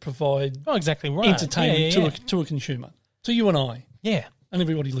there to provide exactly right entertainment to a consumer, to you and I, and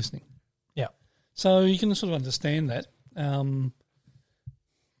everybody listening. Yeah. So you can sort of understand that. But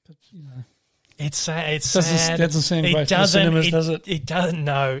it's sad. It's sad. It doesn't sound great for the cinemas, does it? It doesn't.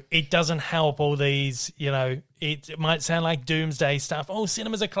 No, it doesn't help all these. It might sound like doomsday stuff. Oh,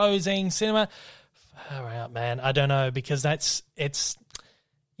 cinemas are closing. Cinema. Far out, man. I don't know, because it's.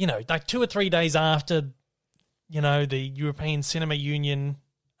 Like 2 or 3 days after, the European Cinema Union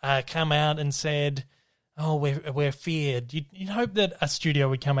come out and said, "Oh, we're feared." You'd hope that a studio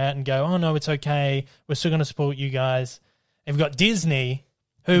would come out and go, "Oh no, it's okay. We're still going to support you guys." And we've got Disney,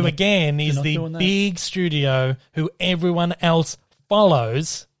 who again is the big studio who everyone else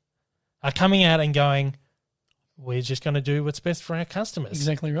follows, are coming out and going, "We're just going to do what's best for our customers."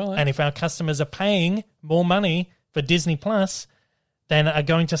 Exactly right. And if our customers are paying more money for Disney Plus than are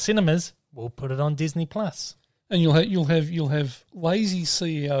going to cinemas, we'll put it on Disney Plus. And you'll have lazy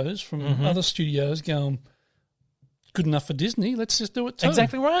CEOs from other studios going, "Good enough for Disney. Let's just do it too."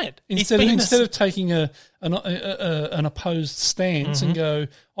 Exactly right. Instead of taking an opposed stance and go,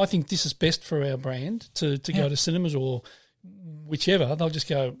 "I think this is best for our brand to go to cinemas or whichever," they'll just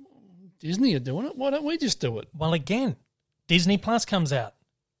go, "Disney are doing it. Why don't we just do it?" Well, again, Disney Plus comes out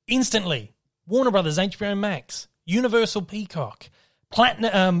instantly. Warner Brothers, HBO Max, Universal Peacock.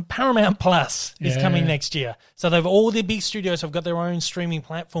 Paramount Plus is coming next year. So all the big studios have got their own streaming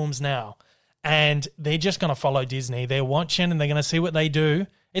platforms now, and they're just going to follow Disney. They're watching and they're going to see what they do.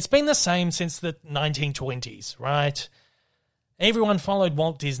 It's been the same since the 1920s, right? Everyone followed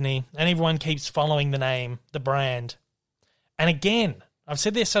Walt Disney, and everyone keeps following the name, the brand. And again, I've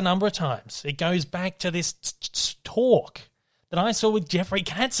said this a number of times. It goes back to this talk that I saw with Jeffrey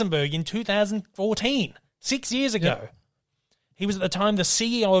Katzenberg in 2014, 6 years ago. Yep. He was at the time the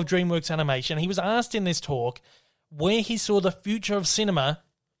CEO of DreamWorks Animation. He was asked in this talk where he saw the future of cinema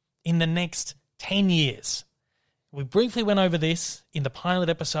in the next 10 years. We briefly went over this in the pilot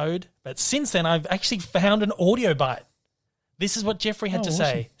episode, but since then I've actually found an audio bite. This is what Jeffrey had to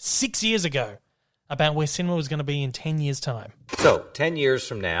say 6 years ago about where cinema was going to be in 10 years' time. So, 10 years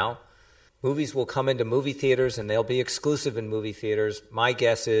from now, movies will come into movie theaters and they'll be exclusive in movie theaters. My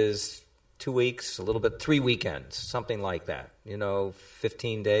guess is 2 weeks, a little bit, 3 weekends, something like that.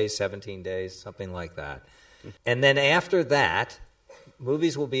 15 days, 17 days, something like that. And then after that,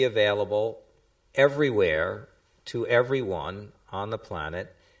 movies will be available everywhere to everyone on the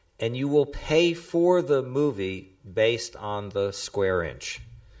planet, and you will pay for the movie based on the square inch.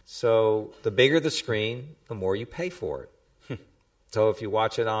 So the bigger the screen, the more you pay for it. So if you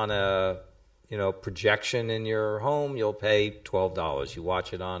watch it on a projection in your home, you'll pay $12. You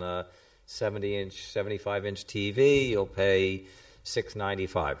watch it on a 70-inch, 75-inch TV, you'll pay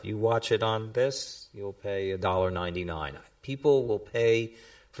 $6.95. You watch it on this, you'll pay $1.99. People will pay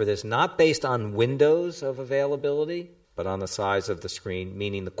for this not based on windows of availability, but on the size of the screen,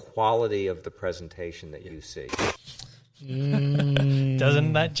 meaning the quality of the presentation that you see.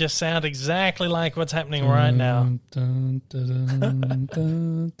 Doesn't that just sound exactly like what's happening right now?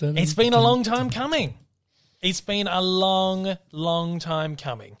 It's been a long time coming. It's been a long, long time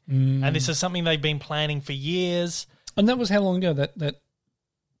coming. And this is something they've been planning for years. And that was how long ago,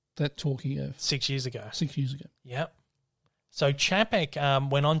 that talk he gave? 6 years ago. 6 years ago. Yep. So Chapek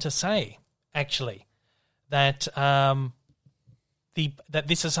went on to say, actually, that that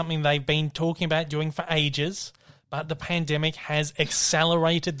this is something they've been talking about doing for ages, but the pandemic has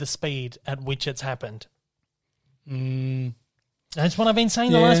accelerated the speed at which it's happened. That's what I've been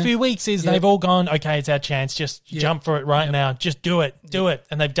saying the last few weeks is they've all gone, okay, it's our chance, just jump for it right now, just do it.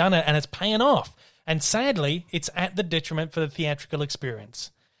 And they've done it, and it's paying off. And sadly, it's at the detriment for the theatrical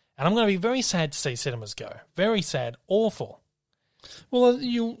experience. And I'm going to be very sad to see cinemas go. Very sad, awful. Well,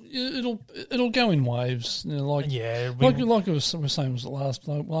 it'll go in waves. Like I was saying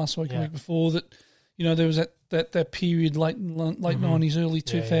last week, week before, that there was that period late 90s, early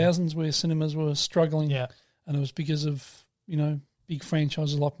 2000s where cinemas were struggling, and it was because of big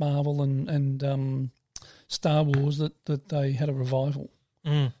franchises like Marvel and Star Wars that they had a revival.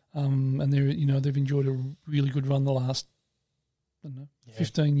 And they've enjoyed a really good run the last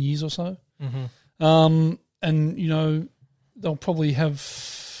 15 years or so. And they'll probably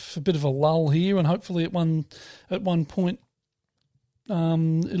have a bit of a lull here, and hopefully at one point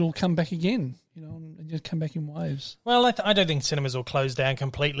it'll come back again. And just come back in waves. Well, I don't think cinemas will close down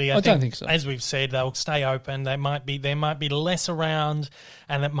completely. I don't think so. As we've said, they'll stay open. There might be less around,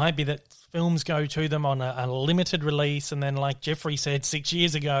 and it might be that films go to them on a limited release, and then, like Jeffrey said 6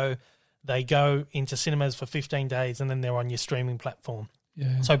 years ago, they go into cinemas for 15 days, and then they're on your streaming platform.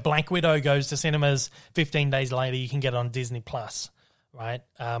 Yeah. So Black Widow goes to cinemas 15 days later. You can get it on Disney Plus, right?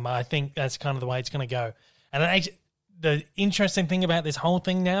 I think that's kind of the way it's going to go. And the interesting thing about this whole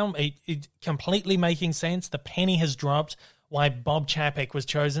thing now, it completely making sense. The penny has dropped why Bob Chapek was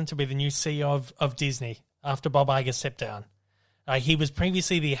chosen to be the new CEO of Disney after Bob Iger stepped down. He was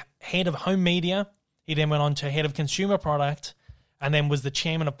previously the head of home media. He then went on to head of consumer product, and then was the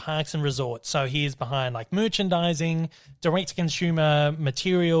chairman of Parks and Resorts. So he is behind like merchandising, direct-to-consumer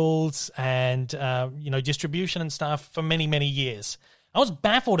materials, and distribution and stuff for many, many years. I was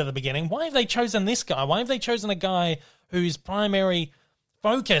baffled at the beginning. Why have they chosen this guy? Why have they chosen a guy whose primary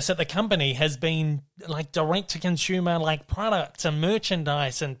focus at the company has been like direct-to-consumer like products and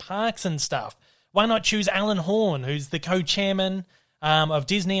merchandise and parks and stuff? Why not choose Alan Horn, who's the co-chairman of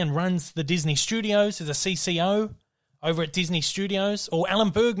Disney and runs the Disney Studios, is a CCO over at Disney Studios, or Alan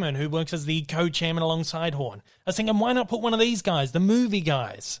Bergman, who works as the co-chairman alongside Horn. I was thinking, why not put one of these guys, the movie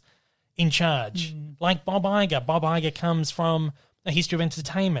guys, in charge? Like Bob Iger. Bob Iger comes from a history of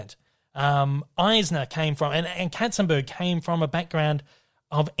entertainment. Eisner came from, and Katzenberg came from a background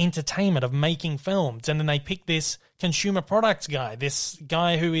of entertainment, of making films. And then they picked this consumer products guy, this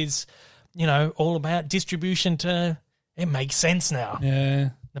guy who is, all about distribution to... It makes sense now. Yeah.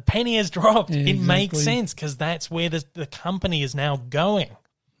 The penny has dropped. Yeah, it makes exactly. sense because that's where the company is now going.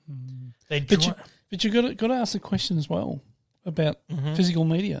 But you got to ask the question as well about physical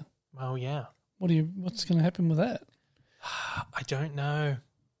media. Oh yeah. What's going to happen with that? I don't know.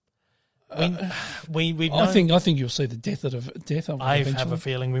 I think you'll see the death of it. I have a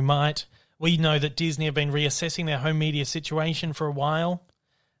feeling we might. We know that Disney have been reassessing their home media situation for a while.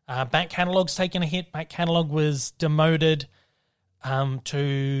 Back catalog's taken a hit. Back catalog was demoted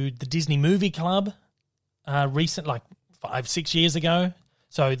to the Disney Movie Club recent, like 5-6 years ago.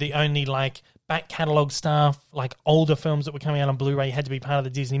 So the only like back catalog stuff, like older films that were coming out on Blu-ray, had to be part of the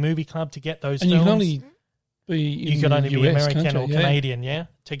Disney Movie Club to get those films. You can only be American or Canadian,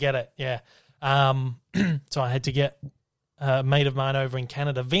 to get it, yeah. So I had to get a mate of mine over in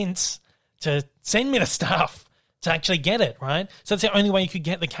Canada, Vince, to send me the stuff to actually get it, right? So that's the only way you could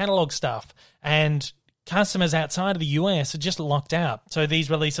get the catalog stuff. And customers outside of the US are just locked out. So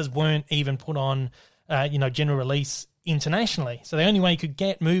these releases weren't even put on, general release internationally. So the only way you could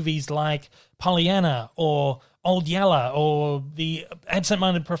get movies like Pollyanna or Old Yeller or The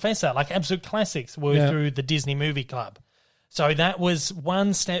Absent-Minded Professor, like absolute classics, were through the Disney Movie Club. So that was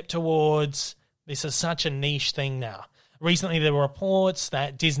one step towards, this is such a niche thing now. Recently there were reports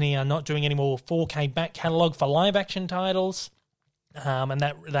that Disney are not doing any more 4K back catalogue for live-action titles, and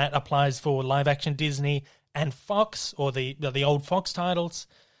that applies for live-action Disney and Fox, or the old Fox titles.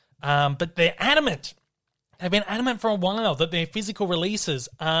 But they're adamant. They've been adamant for a while that their physical releases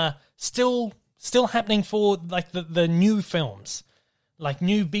are still happening for like the new films, like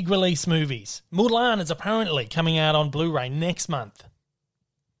new big release movies. Mulan is apparently coming out on Blu-ray next month.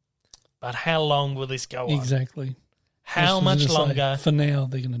 But how long will this go on? Exactly. How much longer? For now,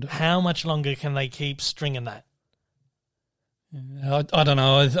 they're going to do it. How much longer can they keep stringing that? I don't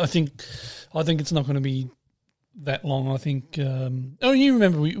know. I think it's not going to be that long. I think. You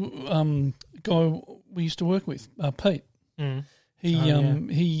remember guy we used to work with, Pete. Mm.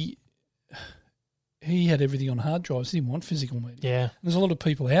 He had everything on hard drives. He didn't want physical media. Yeah. There's a lot of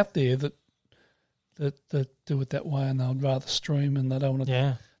people out there that do it that way, and they'd rather stream, and they don't want to.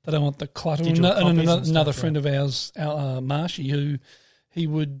 Yeah. They don't want the clutter. Another friend of ours, Marshy, who he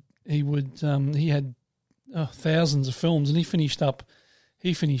had thousands of films, and he finished up.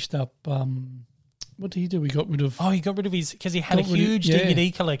 What did he do? He got rid of. Oh, he got rid of his, because he had a huge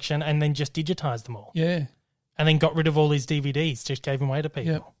DVD collection, and then just digitized them all. Yeah. And then got rid of all his DVDs, just gave them away to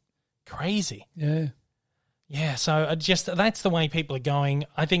people. Yep. Crazy. Yeah. Yeah, so that's the way people are going.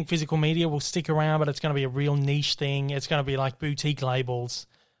 I think physical media will stick around, but it's going to be a real niche thing. It's going to be like boutique labels,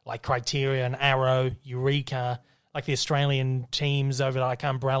 like Criterion, Arrow, Eureka, like the Australian teams over like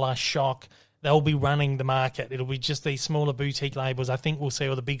Umbrella, Shock. They'll be running the market. It'll be just these smaller boutique labels. I think we'll see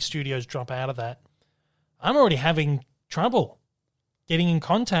all the big studios drop out of that. I'm already having trouble getting in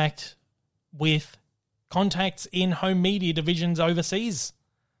contact with contacts in home media divisions overseas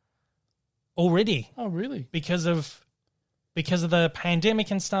already. Oh, really? Because of the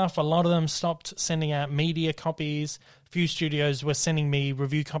pandemic and stuff, a lot of them stopped sending out media copies. A few studios were sending me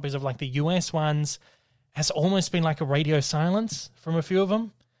review copies of like the US ones. Has almost been like a radio silence from a few of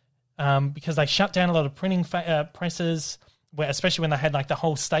them, because they shut down a lot of printing presses, especially when they had like the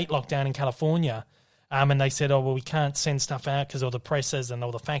whole state lockdown in California. And they said, oh, well, we can't send stuff out because all the presses and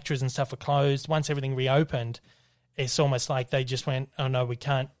all the factories and stuff are closed. Once everything reopened, it's almost like they just went, oh, no, we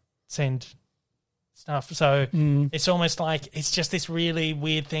can't send stuff. So it's almost like it's just this really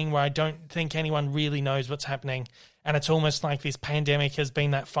weird thing where I don't think anyone really knows what's happening. And it's almost like this pandemic has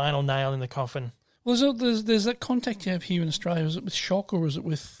been that final nail in the coffin. Well, there's that contact you have here in Australia. Was it with Shock or was it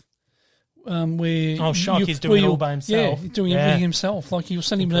with where? Oh, Shock is doing it all by himself. Yeah, doing everything himself. Like you'll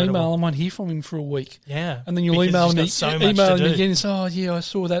send him an email, I might hear from him for a week. Yeah, and then you'll email him again and say, "Oh yeah, I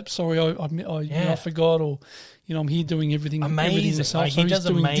saw that. Sorry, I forgot." Or I'm here doing everything myself. Like, he does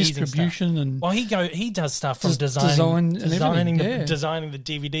doing amazing distribution stuff. He does stuff from designing the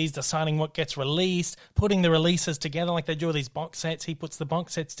DVDs, deciding what gets released, putting the releases together. Like they do all these box sets, he puts the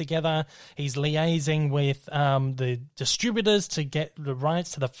box sets together. He's liaising with the distributors to get the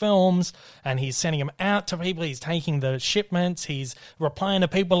rights to the films, and he's sending them out to people. He's taking the shipments. He's replying to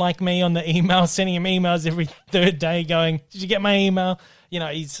people like me on the email, sending him emails every third day, going, "Did you get my email?"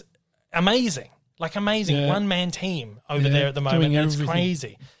 He's amazing. Like amazing one-man team over there at the moment. And it's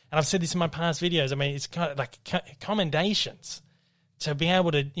crazy. And I've said this in my past videos. I mean, it's kind of like commendations to be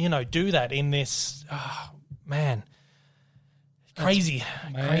able to, do that in this, crazy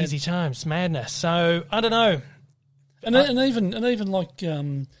times, madness. So I don't know. And even like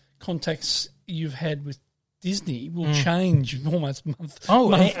contacts you've had with Disney will change almost month. All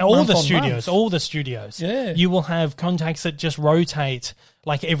the studios. Yeah. You will have contacts that just rotate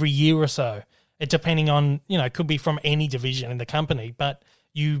like every year or so. It depending on, it could be from any division in the company, but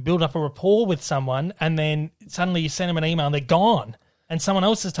you build up a rapport with someone and then suddenly you send them an email and they're gone and someone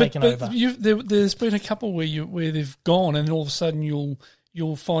else has taken over. There's been a couple where they've gone and all of a sudden you'll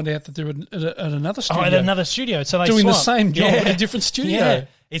find out that they're at another studio. Oh, at another studio. So they doing swap. The same job at a different studio. Yeah,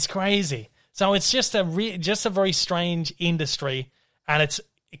 it's crazy. So it's just a very strange industry, and it's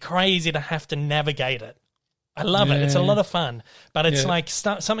crazy to have to navigate it. I love it. It's a lot of fun, but it's like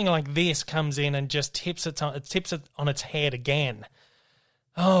something like this comes in and just tips it on its head again.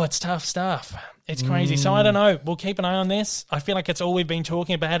 Oh, it's tough stuff. It's crazy. So I don't know. We'll keep an eye on this. I feel like it's all we've been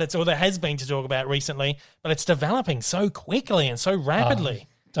talking about. It's all there has been to talk about recently, but it's developing so quickly and so rapidly.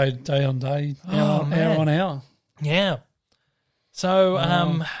 Day on day, hour on hour. Yeah. So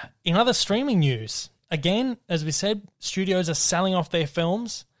in other streaming news, again, as we said, studios are selling off their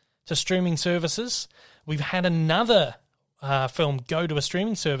films to streaming services. We've had another film go to a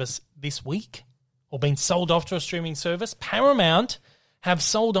streaming service this week, or been sold off to a streaming service. Paramount have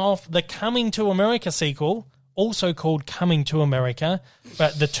sold off the Coming to America sequel, also called Coming to America,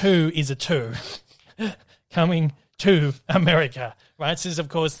 but the 2 is a 2. Coming to America, right? This is, of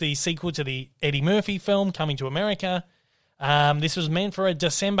course, the sequel to the Eddie Murphy film, Coming to America. This was meant for a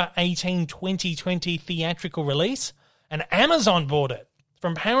December 18, 2020 theatrical release, and Amazon bought it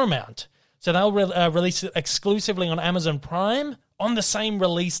from Paramount. So they'll release it exclusively on Amazon Prime on the same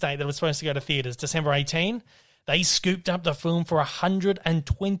release date that it was supposed to go to theaters, December 18. They scooped up the film for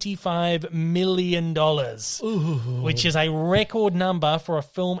 $125 million, which is a record number for a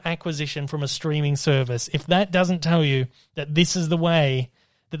film acquisition from a streaming service. If that doesn't tell you that this is the way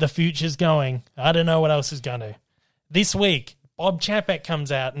that the future's going, I don't know what else is going to. This week, Bob Chapek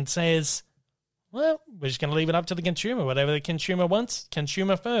comes out and says, well, we're just going to leave it up to the consumer. Whatever the consumer wants,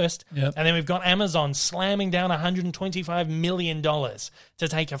 consumer first. Yep. And then we've got Amazon slamming down $125 million to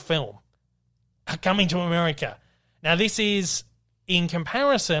take a film. Coming to America. Now, this is, in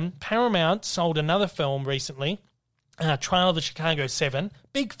comparison, Paramount sold another film recently, Trial of the Chicago 7.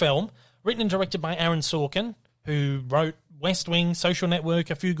 Big film, written and directed by Aaron Sorkin, who wrote West Wing, Social Network,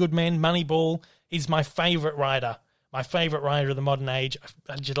 A Few Good Men, Moneyball. He's my favorite writer of the modern age.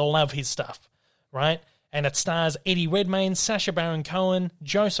 I just love his stuff. Right? And it stars Eddie Redmayne, Sacha Baron Cohen,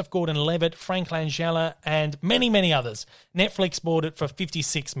 Joseph Gordon-Levitt, Frank Langella, and many, many others. Netflix bought it for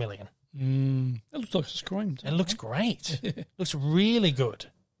 $56 million. It looks like a scream. It looks great. Looks really good.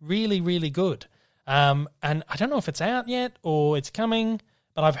 Really, really good. And I don't know if it's out yet or it's coming,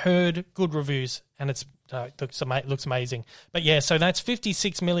 but I've heard good reviews, and it looks amazing. But yeah, so that's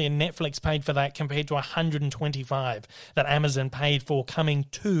 $56 million Netflix paid for that compared to $125 that Amazon paid for Coming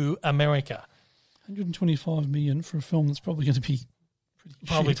to America. $125 million for a film that's probably going to be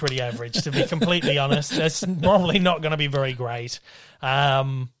pretty average, to be completely honest. It's probably not going to be very great. I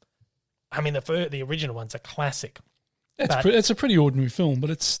mean, the original one's a classic. It's a pretty ordinary film, but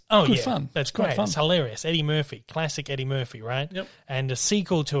it's good fun. That's great. It's hilarious. Eddie Murphy, classic Eddie Murphy, right? Yep. And a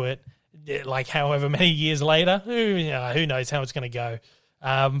sequel to it, like however many years later, who knows how it's going to go.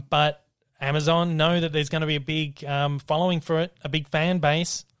 But Amazon know that there's going to be a big following for it, a big fan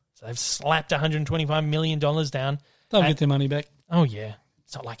base. So they've slapped $125 million down. They'll get their money back. Oh, yeah.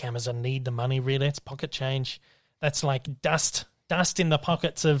 It's not like Amazon need the money, really. It's pocket change. That's like dust in the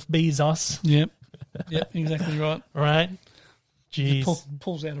pockets of Bezos. Yep, exactly right. Right? Jeez.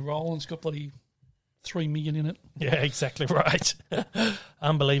 Pulls out a roll and it's got bloody $3 million in it. Yeah, exactly right.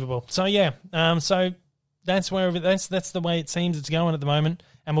 Unbelievable. So yeah, so that's the way it seems it's going at the moment,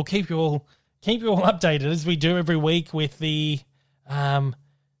 and we'll keep you all updated as we do every week with the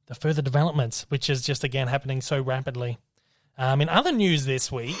further developments, which is just again happening so rapidly. In other news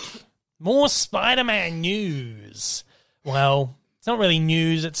this week, more Spider-Man news. Well, it's not really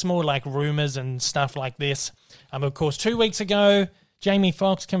news; it's more like rumors and stuff like this. Of course, 2 weeks ago, Jamie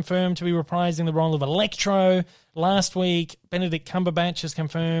Foxx confirmed to be reprising the role of Electro. Last week, Benedict Cumberbatch is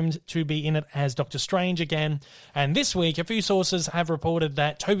confirmed to be in it as Doctor Strange again. And this week, a few sources have reported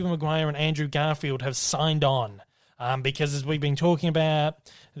that Tobey Maguire and Andrew Garfield have signed on. Because as we've been talking about,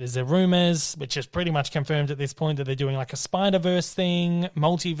 there's the rumors, which is pretty much confirmed at this point, that they're doing like a Spider-Verse thing,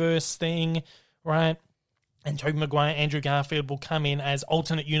 multiverse thing, right? And Tobey Maguire, Andrew Garfield will come in as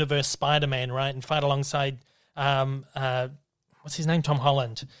alternate universe Spider-Man, right? And fight alongside... what's his name? Tom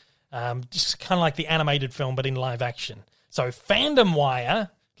Holland. Just kind of like the animated film, but in live action. So Fandom Wire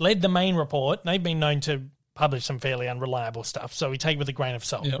led the main report. They've been known to publish some fairly unreliable stuff, so we take it with a grain of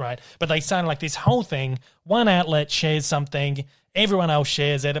salt, right? But they sound like this whole thing, one outlet shares something, everyone else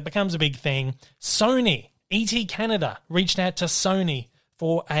shares it, it becomes a big thing. Sony, ET Canada, reached out to Sony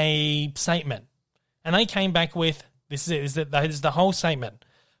for a statement, and they came back with, this is the whole statement.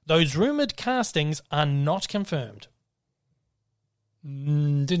 Those rumoured castings are not confirmed.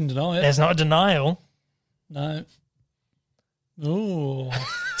 Didn't deny it. There's not a denial. No. Oh,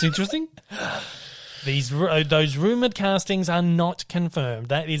 it's interesting. Those rumoured castings are not confirmed.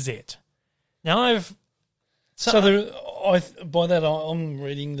 That is it. Now by that I'm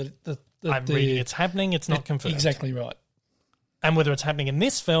reading that I'm reading it's happening. It's not confirmed. Exactly right. And whether it's happening in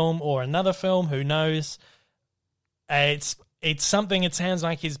this film or another film, who knows? It's something. It sounds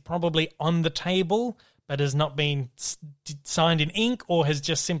like is probably on the table, but has not been signed in ink, or has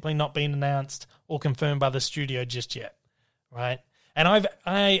just simply not been announced or confirmed by the studio just yet, right? And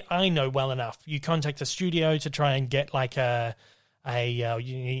I know well enough. You contact a studio to try and get like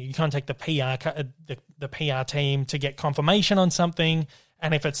you contact the PR team to get confirmation on something,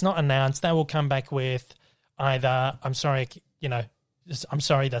 and if it's not announced, they will come back with either I'm sorry,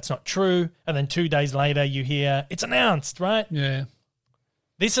 that's not true, and then 2 days later you hear it's announced, right? Yeah.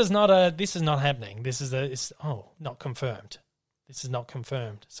 This is not happening. This is not confirmed. This is not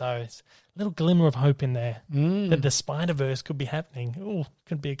confirmed. So it's a little glimmer of hope in there that the Spider-Verse could be happening. Oh,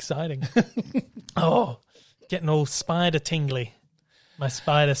 could be exciting. Getting all spider tingly. My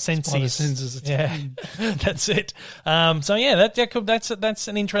spider senses. Spider senses. Yeah, that's it. So yeah, that's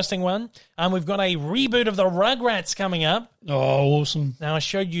an interesting one. We've got a reboot of the Rugrats coming up. Oh, awesome! Now I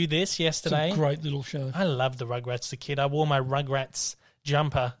showed you this yesterday. It's a great little show. I love the Rugrats. The kid. I wore my Rugrats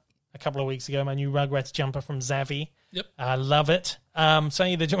jumper a couple of weeks ago. My new Rugrats jumper from Zavvi. Yep, I love it. So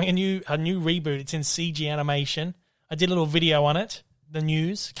yeah, they're doing a new reboot. It's in CG animation. I did a little video on it. The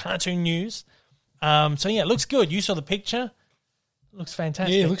news, cartoon news. So yeah, it looks good. You saw the picture. It looks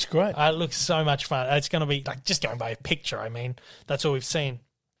fantastic. Yeah, it looks great. It looks so much fun. It's going to be like just going by a picture. I mean, that's all we've seen.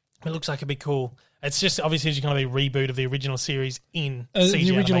 It looks like it'd be cool. It's just obviously it's going to be a reboot of the original series in CG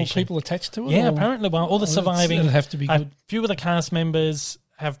the original animation. People attached to it. Yeah, apparently. Well, all the surviving. It'll have to be good. A few of the cast members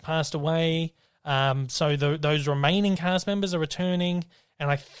have passed away. So those remaining cast members are returning, and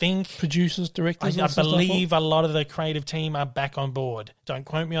I think producers, directors. I believe a lot of the creative team are back on board. Don't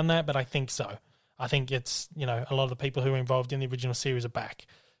quote me on that, but I think so. I think it's, a lot of the people who were involved in the original series are back.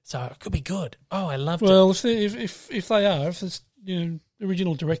 So it could be good. Oh, I loved it. Well, if there's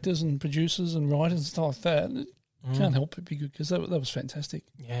original directors and producers and writers and stuff like that, it can't help but be good, because that was fantastic.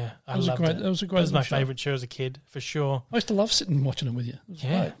 Yeah, I loved it. That was a great. It was my favourite show as a kid, for sure. I used to love sitting and watching it with you. It was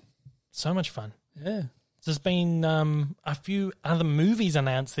great. So much fun. Yeah. There's been a few other movies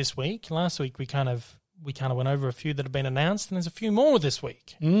announced this week. Last week we kind of went over a few that have been announced, and there's a few more this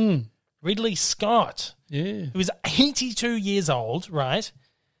week. Ridley Scott, who is 82 years old, right,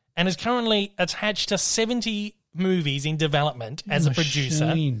 and is currently attached to 70 movies in development as a producer.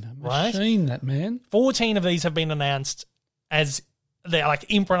 Right? Machine, that man. 14 of these have been announced as they're like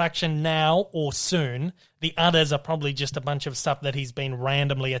in production now or soon. The others are probably just a bunch of stuff that he's been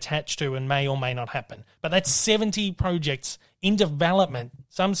randomly attached to and may or may not happen. But that's 70 projects in development,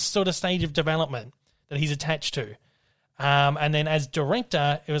 some sort of stage of development that he's attached to. And then as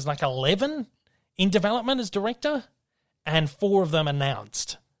director, it was like 11 in development as director, and 4 of them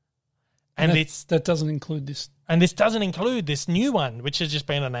announced. And that doesn't include this. And this doesn't include this new one, which has just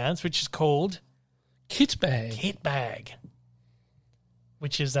been announced, which is called Kitbag. Kitbag,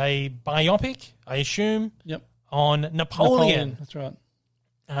 which is a biopic, I assume, on Napoleon. That's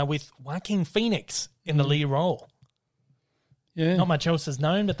right. With Joaquin Phoenix in the lead role. Yeah. Not much else is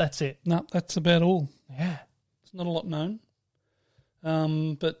known, but that's it. No, that's about all. Yeah. There's not a lot known.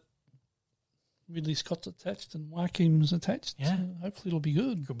 But Ridley Scott's attached and Joaquin's attached. Yeah. So hopefully it'll be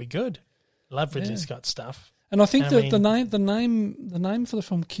good. Could be good. Love Ridley Scott stuff. And I think that the name for the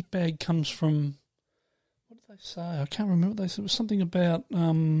film Kitbag comes from, what did they say? I can't remember what they said. It was something about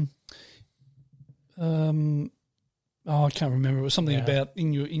I can't remember. It was something about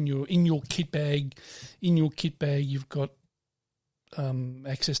in your kit bag you've got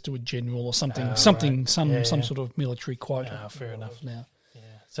access to a general or something, some sort of military quote. Fair enough. Now,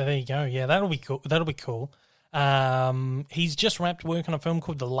 so there you go. Yeah, that'll be cool. He's just wrapped work on a film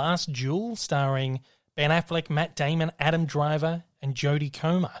called The Last Duel, starring Ben Affleck, Matt Damon, Adam Driver, and Jodie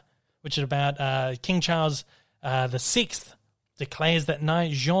Comer, which is about King Charles VI declares that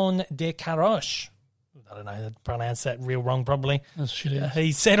knight Jean de Caroche, I don't know, I pronounced that real wrong probably.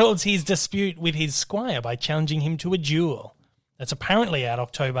 He settles his dispute with his squire by challenging him to a duel. That's apparently out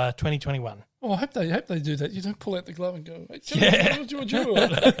October 2021. Oh, I hope they do that. You don't pull out the glove and go, hey, do a duel.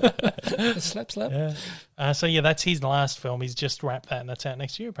 Slap. Yeah. So that's his last film. He's just wrapped that, and that's out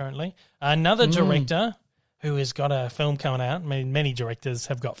next year, apparently. Another director who has got a film coming out. I mean, many directors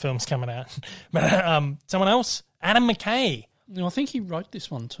have got films coming out. But someone else, Adam McKay. No, I think he wrote this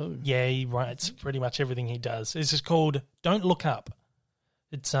one too. Yeah, he writes pretty much everything he does. This is called Don't Look Up.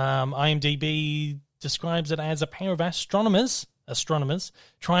 It's IMDb describes it as a pair of astronomers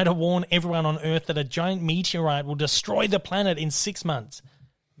try to warn everyone on Earth that a giant meteorite will destroy the planet in 6 months.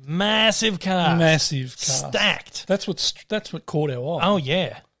 Massive cast. Stacked. That's what caught our eye. Oh,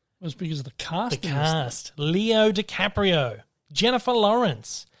 yeah. It was because of the cast. Leo DiCaprio, Jennifer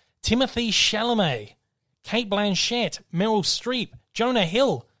Lawrence, Timothée Chalamet, Kate Blanchett, Meryl Streep, Jonah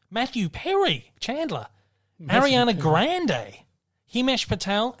Hill, Matthew Perry, Chandler, Ariana Grande, Himesh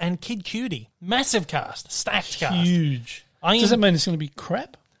Patel, and Kid Cudi. Massive cast. Stacked cast. Huge. Does that mean it's going to be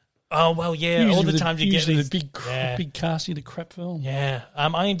crap? Oh, well, yeah. Usually all the time you get these... the big cast in a crap film. Yeah.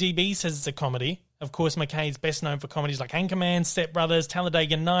 IMDb says it's a comedy. Of course, McKay's best known for comedies like Anchorman, Step Brothers,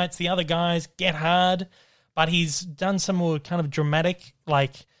 Talladega Nights, The Other Guys, Get Hard. But he's done some more kind of dramatic,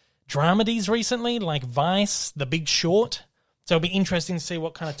 dramedies recently, like Vice, The Big Short. So it'll be interesting to see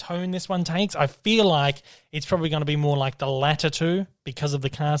what kind of tone this one takes. I feel like it's probably going to be more like the latter two because of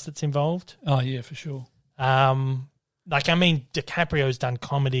the cast that's involved. Oh, yeah, for sure. DiCaprio's done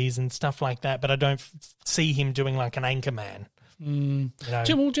comedies and stuff like that, but I don't see him doing like an Anchorman.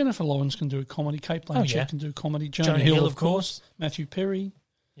 Well, Jennifer Lawrence can do a comedy. Kate Blanchett can do comedy. Jonah Hill, of course. Matthew Perry.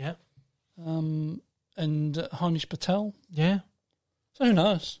 Yeah. And Himesh Patel. Yeah. So who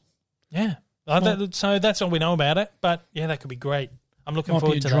knows? Yeah. So that's all we know about it. But, yeah, that could be great. I'm looking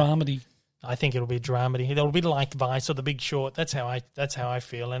forward to that. Dramedy. I think it'll be a dramedy. It'll be like Vice or The Big Short. That's how I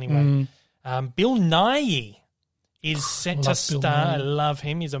feel anyway. Bill Nighy is set to star. I love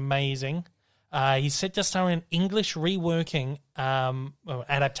him. He's amazing. He's set to star in an English reworking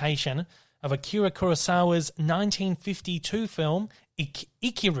adaptation of Akira Kurosawa's 1952 film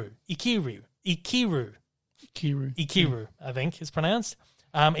Ikiru, I think it's pronounced.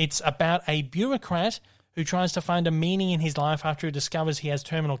 It's about a bureaucrat who tries to find a meaning in his life after he discovers he has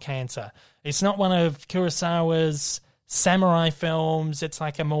terminal cancer. It's not one of Kurosawa's samurai films. It's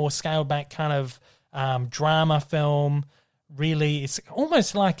like a more scaled-back kind of drama film. Really, it's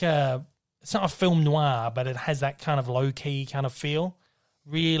almost like it's not a film noir, but it has that kind of low-key kind of feel.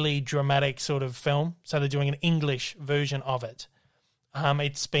 Really dramatic sort of film. So they're doing an English version of it.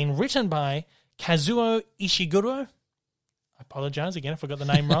 It's been written by Kazuo Ishiguro. I apologize again if I got the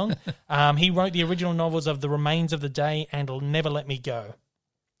name wrong. He wrote the original novels of The Remains of the Day and Never Let Me Go,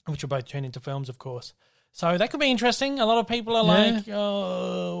 which were both turned into films, of course. So that could be interesting. A lot of people are like,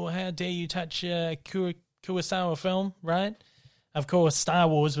 oh, how dare you touch a Kurosawa film, right? Of course, Star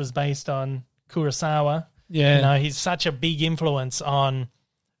Wars was based on Kurosawa. Yeah. He's such a big influence on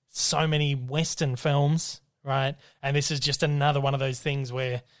so many Western films, right? And this is just another one of those things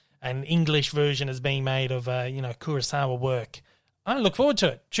where an English version is being made of, Kurosawa work. I look forward to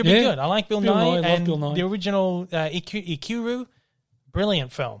it. Should be good. I like Bill Nighy. And Bill Nighy. The original Ikiru,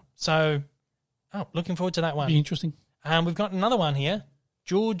 brilliant film. So, looking forward to that one. Be interesting. We've got another one here.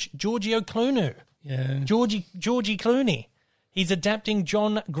 Giorgio Clooney. Yeah. Georgie Clooney. He's adapting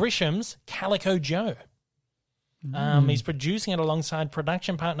John Grisham's Calico Joe. He's producing it alongside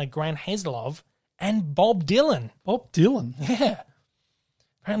production partner Grant Heslov and Bob Dylan. Bob Dylan? Yeah.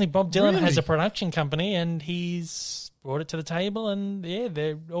 Apparently Bob Dylan has a production company and he's brought it to the table and,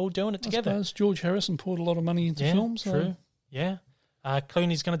 they're all doing it together. I suppose George Harrison poured a lot of money into films. True. Yeah.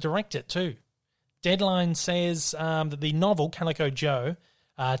 Clooney's going to direct it too. Deadline says that the novel, Calico Joe,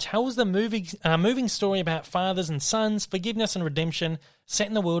 tells the moving story about fathers and sons, forgiveness and redemption, set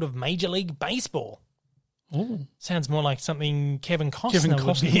in the world of Major League Baseball. Ooh. Sounds more like something Kevin Costner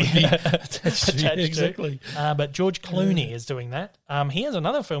would be attached to. Exactly. But George Clooney is doing that. He has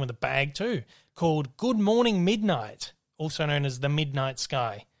another film in the bag too called Good Morning Midnight, also known as The Midnight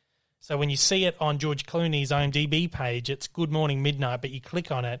Sky. So when you see it on George Clooney's IMDb page, it's Good Morning Midnight, but you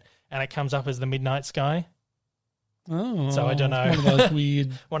click on it and it comes up as The Midnight Sky. Oh, so I don't know. One of those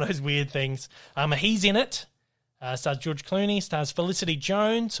weird, one of those weird things. He's in it. Stars George Clooney, stars Felicity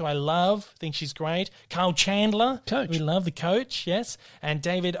Jones, who I love, think she's great. Carl Chandler, coach. We love the coach, yes, and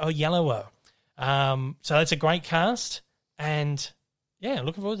David Oyelowo. So that's a great cast, and yeah,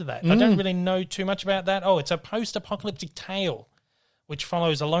 looking forward to that. I don't really know too much about that. Oh, it's a post-apocalyptic tale, which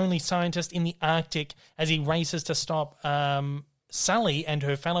follows a lonely scientist in the Arctic as he races to stop Sully and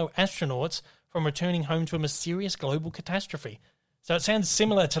her fellow astronauts from returning home to a mysterious global catastrophe. So it sounds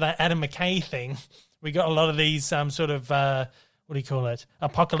similar to that Adam McKay thing. We got a lot of these sort of,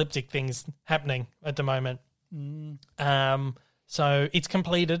 apocalyptic things happening at the moment. So it's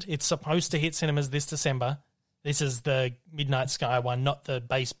completed. It's supposed to hit cinemas this December. This is the Midnight Sky one, not the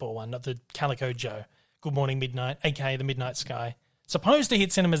baseball one, not the Calico Joe. Good Morning Midnight, a.k.a. the Midnight Sky. Supposed to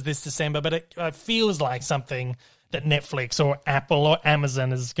hit cinemas this December, but it feels like something that Netflix or Apple or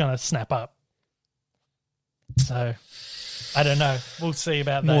Amazon is going to snap up. So, I don't know. We'll see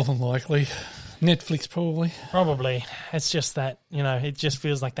about that. More than likely. Netflix, probably. Probably. It's just that, it just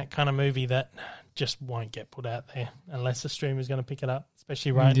feels like that kind of movie that just won't get put out there unless the streamer is going to pick it up,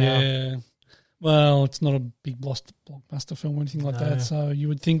 especially right now. Yeah. Well, it's not a big blockbuster film or anything like that, so you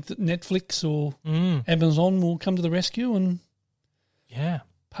would think that Netflix or Amazon will come to the rescue and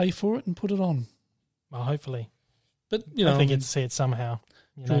pay for it and put it on. Well, hopefully. But, I think get to see it somehow.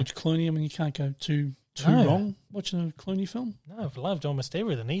 George Clooney, you can't go too wrong watching a Clooney film. No, I've loved almost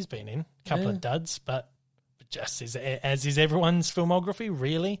everything he's been in. A couple of duds, but just as is everyone's filmography,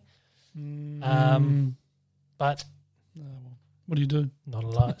 really. But what do you do? Not a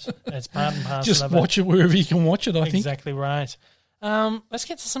lot. It's part and parcel just of watch it wherever you can watch it, I think. Exactly right. Let's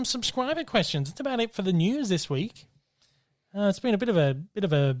get to some subscriber questions. That's about it for the news this week. It's been a bit of a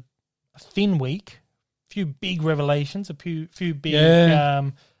thin week. A few big revelations, a few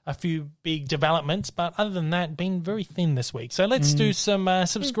big developments, but other than that, been very thin this week. So let's do some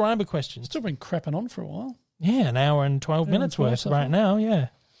subscriber questions. Still been crapping on for a while. Yeah, an hour and 12 minutes worth right now, yeah.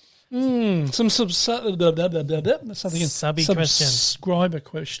 Some subscriber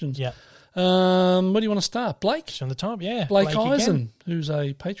questions. Yeah. Where do you want to start? Blake? Just on the top, yeah. Blake Eisen, who's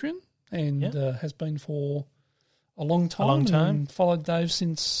a Patreon and has been for a long time. And followed Dave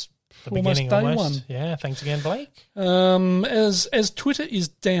since the almost day one. Yeah, thanks again, Blake. As Twitter is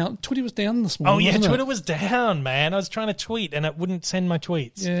down, Twitter was down this morning. Oh yeah, wasn't Twitter it? was down, man. I was trying to tweet and it wouldn't send my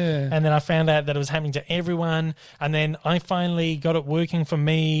tweets. Yeah, and then I found out that it was happening to everyone. And then I finally got it working for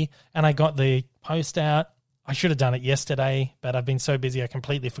me, and I got the post out. I should have done it yesterday, but I've been so busy I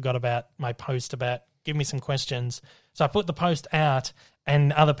completely forgot about my post about give me some questions. So I put the post out,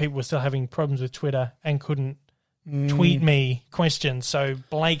 and other people were still having problems with Twitter and couldn't tweet me questions. So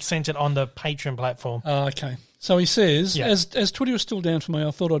Blake sent it on the Patreon platform. Okay. So he says, as Twitter was still down for me,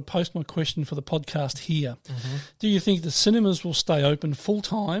 I thought I'd post my question for the podcast here. Do you think the cinemas will stay open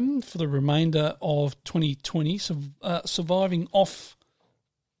full-time for the remainder of 2020, surviving off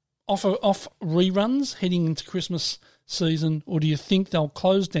reruns heading into Christmas season, or do you think they'll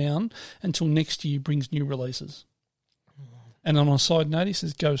close down until next year brings new releases? And on a side note, he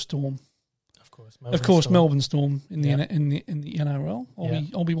says, go Storm. Of course, Melbourne Storm in the NRL.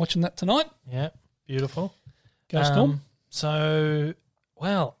 I'll be watching that tonight. Yeah, beautiful. Go Storm. So,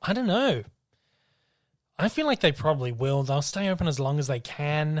 well, I don't know. I feel like they probably will. They'll stay open as long as they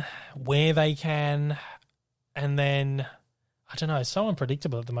can, where they can, and then I don't know. It's so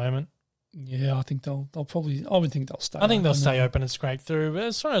unpredictable at the moment. Yeah, I think they'll probably. I would think they'll stay. I think they'll stay open and scrape through. But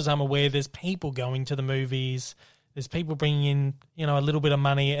as far as I'm aware, there's people going to the movies. There's people bringing in, a little bit of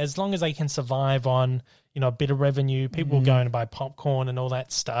money. As long as they can survive on, a bit of revenue, people will go and buy popcorn and all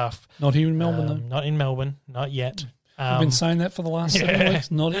that stuff. Not here in Melbourne, though. Not in Melbourne, not yet. I've been saying that for the last 7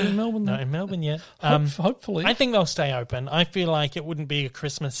 weeks. Not here in Melbourne, though. Not in Melbourne yet. Hopefully. I think they'll stay open. I feel like it wouldn't be a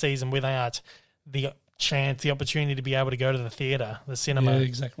Christmas season without the opportunity to be able to go to the theatre, the cinema. Yeah,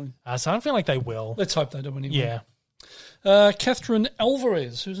 exactly. So I feel like they will. Let's hope they do anyway. Yeah. Catherine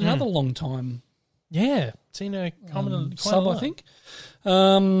Alvarez, who's another long time. Yeah, seen her comment sub, I think.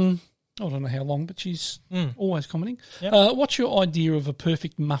 I don't know how long, but she's always commenting. Yep. What's your idea of a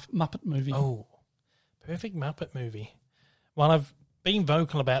perfect Muppet movie? Oh, perfect Muppet movie. Well, I've been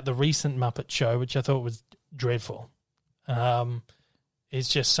vocal about the recent Muppet show, which I thought was dreadful. is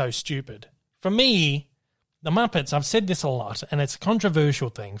just so stupid. For me, the Muppets, I've said this a lot, and it's a controversial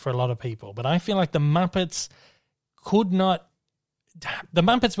thing for a lot of people, but I feel like the Muppets the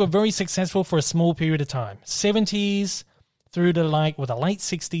Muppets were very successful for a small period of time. 70s through to the late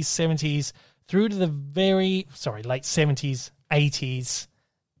 60s, 70s, through to the late 70s, 80s,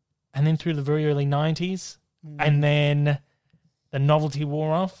 and then through the very early 90s. And then the novelty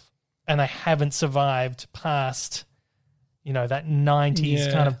wore off, and they haven't survived past, that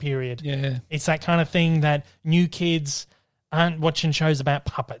 90s kind of period. Yeah. It's that kind of thing that new kids aren't watching shows about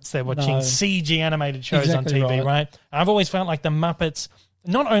puppets. They're watching CG animated shows on TV, right? I've always felt like the Muppets,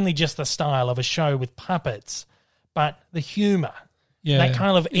 not only just the style of a show with puppets, but the humor. Yeah, that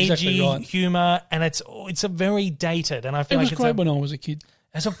kind of edgy humor, and it's a very dated. And I feel it was great when I was a kid.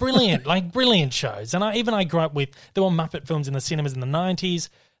 It's a brilliant shows. And I grew up with, there were Muppet films in the cinemas in the 90s.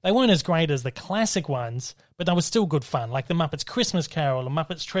 They weren't as great as the classic ones, but they were still good fun. Like the Muppets Christmas Carol, the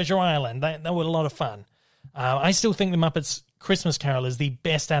Muppets Treasure Island. They were a lot of fun. I still think the Muppets Christmas Carol is the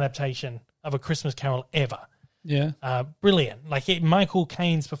best adaptation of a Christmas Carol ever. Yeah. Brilliant. Michael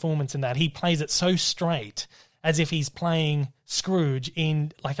Caine's performance in that, he plays it so straight as if he's playing Scrooge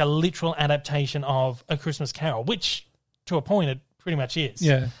in like a literal adaptation of A Christmas Carol, which to a point it pretty much is.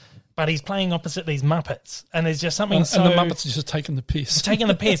 Yeah. But he's playing opposite these Muppets, and there's just something and the Muppets are just taking the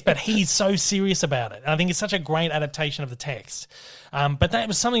piss. But he's so serious about it. And I think it's such a great adaptation of the text. But that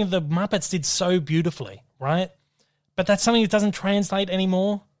was something the Muppets did so beautifully, right? But that's something that doesn't translate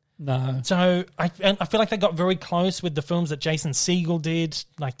anymore. No. So I feel like they got very close with the films that Jason Segel did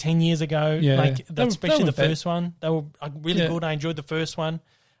like 10 years ago. Yeah. Especially the first one. They were really good. I enjoyed the first one.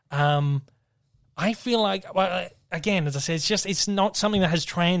 I feel like, again, as I said, it's not something that has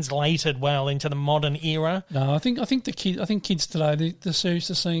translated well into the modern era. No, I think kids today, they're serious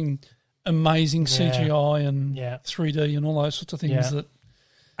to seeing amazing CGI and 3D and all those sorts of things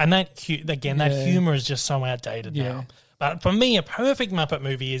and that humor is just so outdated now. But for me, a perfect Muppet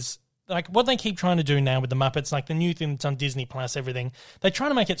movie is like what they keep trying to do now with the Muppets, like the new thing that's on Disney Plus, everything. They try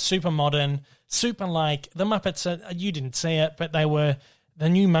to make it super modern, super like the Muppets. You didn't see it, but the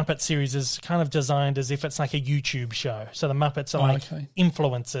new Muppet series is kind of designed as if it's like a YouTube show. So the Muppets are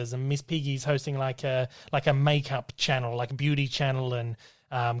influencers, and Miss Piggy's hosting like a makeup channel, like a beauty channel, and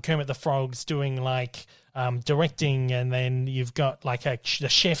Kermit the Frog's doing like directing, and then you've got like the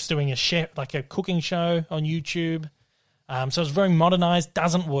chef's doing a cooking show on YouTube. So it's very modernized,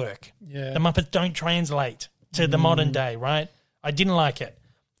 doesn't work. Yeah. The Muppets don't translate to the modern day, right? I didn't like it.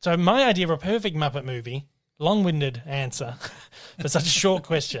 So my idea of a perfect Muppet movie, long-winded answer for such a short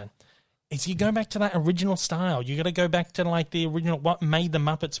question, is you go back to that original style. You got to go back to like the original, what made the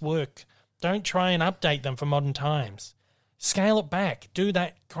Muppets work. Don't try and update them for modern times. Scale it back. Do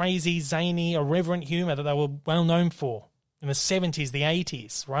that crazy, zany, irreverent humor that they were well known for in the 70s, the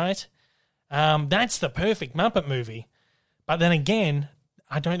 80s, right? That's the perfect Muppet movie. But then again,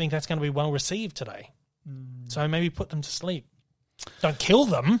 I don't think that's going to be well received today. So maybe put them to sleep. Don't kill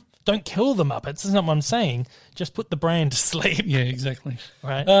them. Don't kill the Muppets. That's not what I'm saying. Just put the brand to sleep. Yeah, exactly.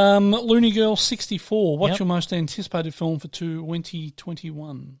 Right. Looney Girl 64. What's your most anticipated film for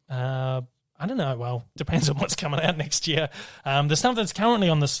 2021? I don't know. Well, depends on what's coming out next year. The stuff that's currently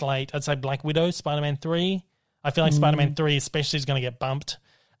on the slate, I'd say Black Widow, Spider-Man 3. I feel like Spider-Man 3 especially is going to get bumped.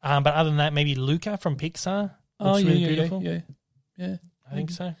 But other than that, maybe Luca from Pixar. Looks really beautiful. Yeah. I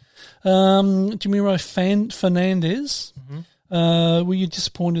think so. Jamiro Fernandez. Mm-hmm. Were you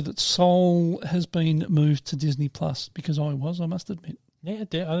disappointed that Soul has been moved to Disney Plus? Because I must admit. Yeah,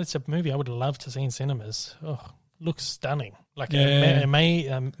 it's a movie I would love to see in cinemas. Oh, looks stunning. Like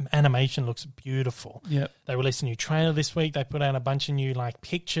animation looks beautiful. Yeah. They released a new trailer this week. They put out a bunch of new like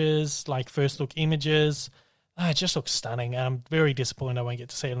pictures, like first look images. It just looks stunning. I'm very disappointed I won't get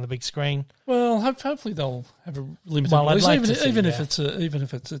to see it on the big screen. Well, hopefully they'll have a limited release, even if it's at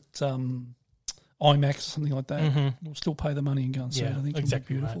IMAX or something like that. Mm-hmm. We'll still pay the money and go and see it. I think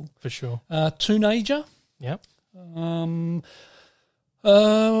exactly it'll be beautiful. Right, for sure. Teenager. Yep.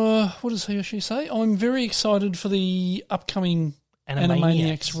 What does he or she say? I'm very excited for the upcoming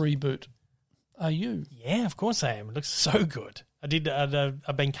Animaniacs reboot. Are you? Yeah, of course I am. It looks so good.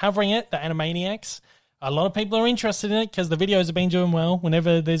 I've been covering it, the Animaniacs. A lot of people are interested in it because the videos have been doing well.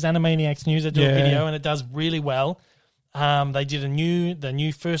 Whenever there's Animaniacs news, they do a video and it does really well. They did the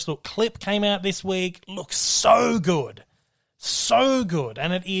new first look clip came out this week. Looks so good. So good.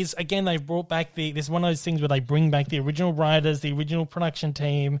 And it is, again, they've brought back this is one of those things where they bring back the original writers, the original production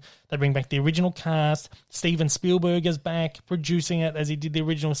team. They bring back the original cast. Steven Spielberg is back producing it as he did the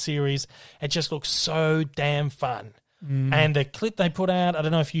original series. It just looks so damn fun. And the clip they put out, I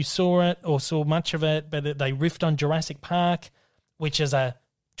don't know if you saw it or saw much of it, but they riffed on Jurassic Park which is a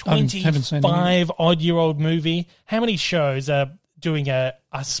haven't seen it. 25-odd-year-old movie. How many shows are doing a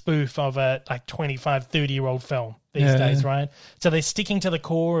spoof of a 25, 30-year-old film these days, right? So they're sticking to the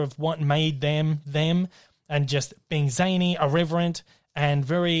core of what made them, and just being zany, irreverent, and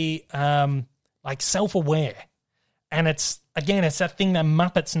very self-aware. And it's that thing that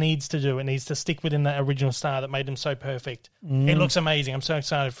Muppets needs to do. It needs to stick within that original style that made them so perfect. It looks amazing. I'm so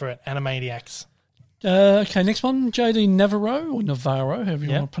excited for it. Animaniacs. Okay, next one. JD Navarro, or Navarro, however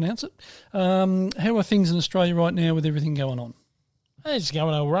you want to pronounce it. How are things in Australia right now with everything going on? It's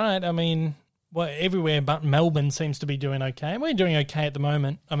going all right. I mean, everywhere but Melbourne seems to be doing okay. We're doing okay at the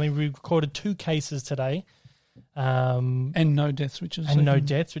moment. I mean, we recorded 2 cases today. And no deaths, which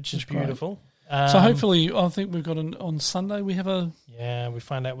is beautiful. So hopefully, I think we've got on Sunday. We have we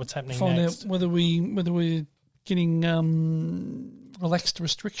find out what's happening. Find next. out whether we're getting relaxed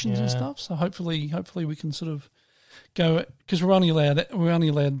restrictions and stuff. So hopefully we can sort of go, because we're only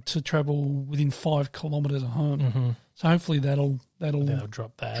allowed to travel within 5 kilometres of home. Mm-hmm. So hopefully that'll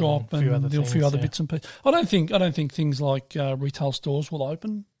drop that. And a few other bits and pieces. I don't think things like retail stores will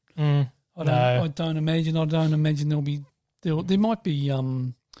open. I don't imagine there might be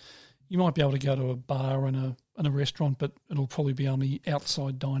you might be able to go to a bar and a restaurant, but it'll probably be only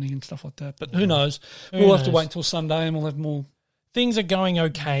outside dining and stuff like that. But who knows? We'll have to wait until Sunday and we'll have more. Things are going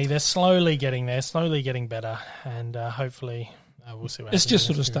okay. They're slowly getting there, slowly getting better, and hopefully we'll see what happens. It's just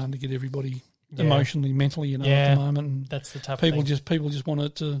sort of starting to get everybody emotionally, mentally, at the moment. And that's the tough thing. People just want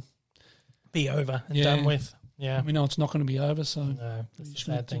it to be over and done with. Yeah, we know it's not going to be over, so that's the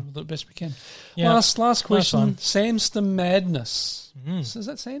sad thing. Do the best we can. Yeah. Last question. Samster Madness. Is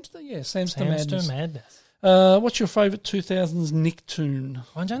that Samster? Yeah, Samster Madness. What's your favourite 2000s Nicktoon?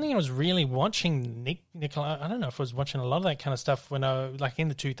 I don't think I was really watching Nickelodeon. I don't know if I was watching a lot of that kind of stuff when in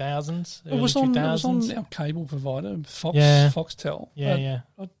the 2000s. It was on our cable provider, Foxtel. Yeah.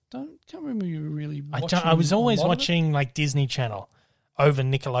 I can't remember you were really watching. I was always watching Disney Channel over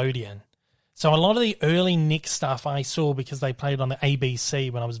Nickelodeon. So a lot of the early Nick stuff I saw because they played on the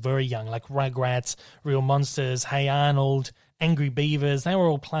ABC when I was very young, like Rugrats, Real Monsters, Hey Arnold, Angry Beavers. They were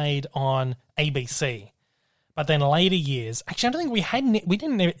all played on ABC. But then later years, actually, I don't think we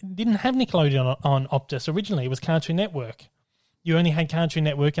didn't have Nickelodeon on Optus originally. It was Cartoon Network. You only had Cartoon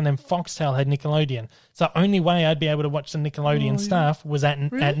Network, and then Foxtel had Nickelodeon. So the only way I'd be able to watch the Nickelodeon stuff was at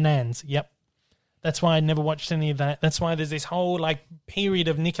Nan's. Yep. That's why I never watched any of that. That's why there's this whole period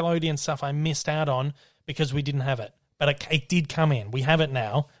of Nickelodeon stuff I missed out on because we didn't have it. But it did come in. We have it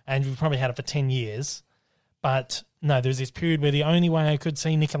now, and we've probably had it for 10 years. But no, there's this period where the only way I could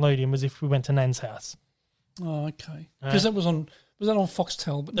see Nickelodeon was if we went to Nan's house. Oh, okay. Because that was on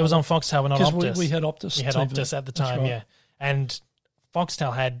Foxtel? But it was on Foxtel, but not Optus. We had Optus. We had TV. Optus at the time, yeah. And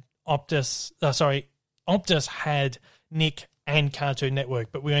Foxtel had Optus. Optus had Nick and Cartoon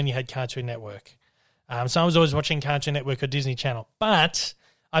Network, but we only had Cartoon Network. So I was always watching Cartoon Network or Disney Channel. But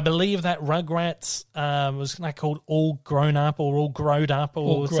I believe that Rugrats was called All Grown Up or All Growed Up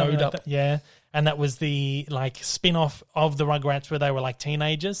or something like that. Yeah. And that was the spin-off of the Rugrats where they were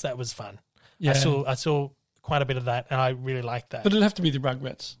teenagers. That was fun. Yeah. I saw quite a bit of that and I really liked that. But it'd have to be the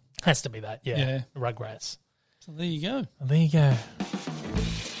Rugrats. Has to be that, yeah. Rugrats. So there you go.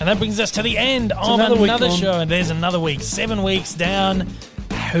 And that brings us to the end of another show. And there's another week. 7 weeks down.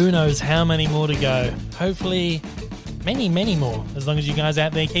 Who knows how many more to go. Hopefully many, many more. As long as you guys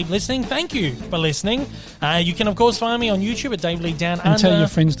out there keep listening. Thank you for listening. You can, of course, find me on YouTube at Dave Lee Down Under. And tell your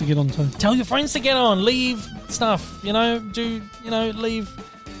friends to get on too. Tell your friends to get on. Leave stuff. Leave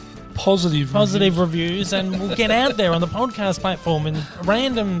positive reviews, and we'll get out there on the podcast platform, and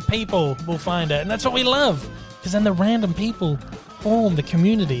random people will find it. And that's what we love, because then the random people form the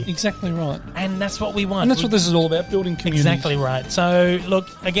community. Exactly right. And that's what we want. And that's what this is all about, building communities. Exactly right. So, look,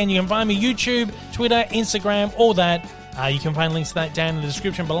 again, you can find me YouTube, Twitter, Instagram, all that. You can find links to that down in the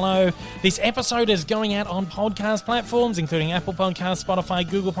description below. This episode is going out on podcast platforms, including Apple Podcasts, Spotify,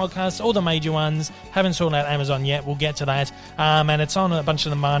 Google Podcasts, all the major ones. Haven't sorted out Amazon yet. We'll get to that. And it's on a bunch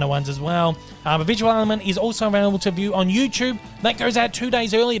of the minor ones as well. A visual element is also available to view on YouTube. That goes out 2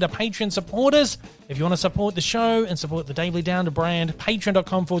 days early to Patreon supporters. If you want to support the show and support the Dave Lee Down Under brand,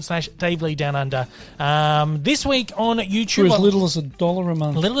 patreon.com/Dave Lee Down Under. This week on YouTube. For as little as $1 a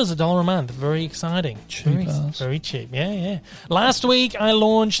month. Little as $1 a month. Very exciting. Cheap very cheap. Yeah. Last week, I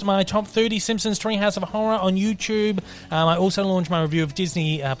launched my top 30 Simpsons Treehouse of Horror on YouTube. I also launched my review of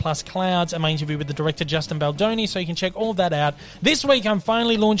Disney Plus Clouds and my interview with the director Justin Baldoni, so you can check all of that out. This week, I'm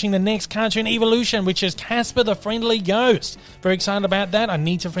finally launching the next cartoon evolution, which is Casper the Friendly Ghost. Very excited about that. I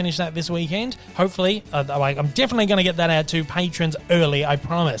need to finish that this weekend. Hopefully hopefully, I'm definitely going to get that out to patrons early. I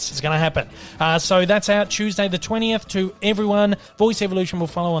promise. It's going to happen. So that's out Tuesday the 20th to everyone. Voice Evolution will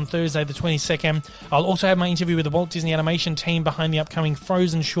follow on Thursday the 22nd. I'll also have my interview with the Walt Disney Animation team behind the upcoming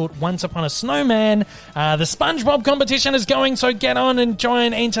Frozen short Once Upon a Snowman. The SpongeBob competition is going, so get on and try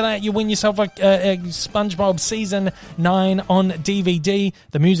and enter that. You win yourself a SpongeBob Season 9 on DVD.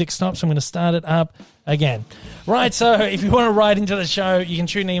 The music stops. I'm going to start it up again. Right, so if you want to write into the show, you can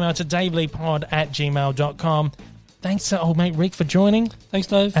shoot an email to daveleepod@gmail.com. Thanks to old mate Rick for joining. Thanks,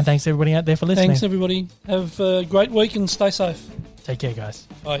 Dave. And thanks to everybody out there for listening. Thanks, everybody. Have a great week and stay safe. Take care, guys.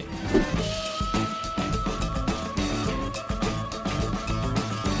 Bye.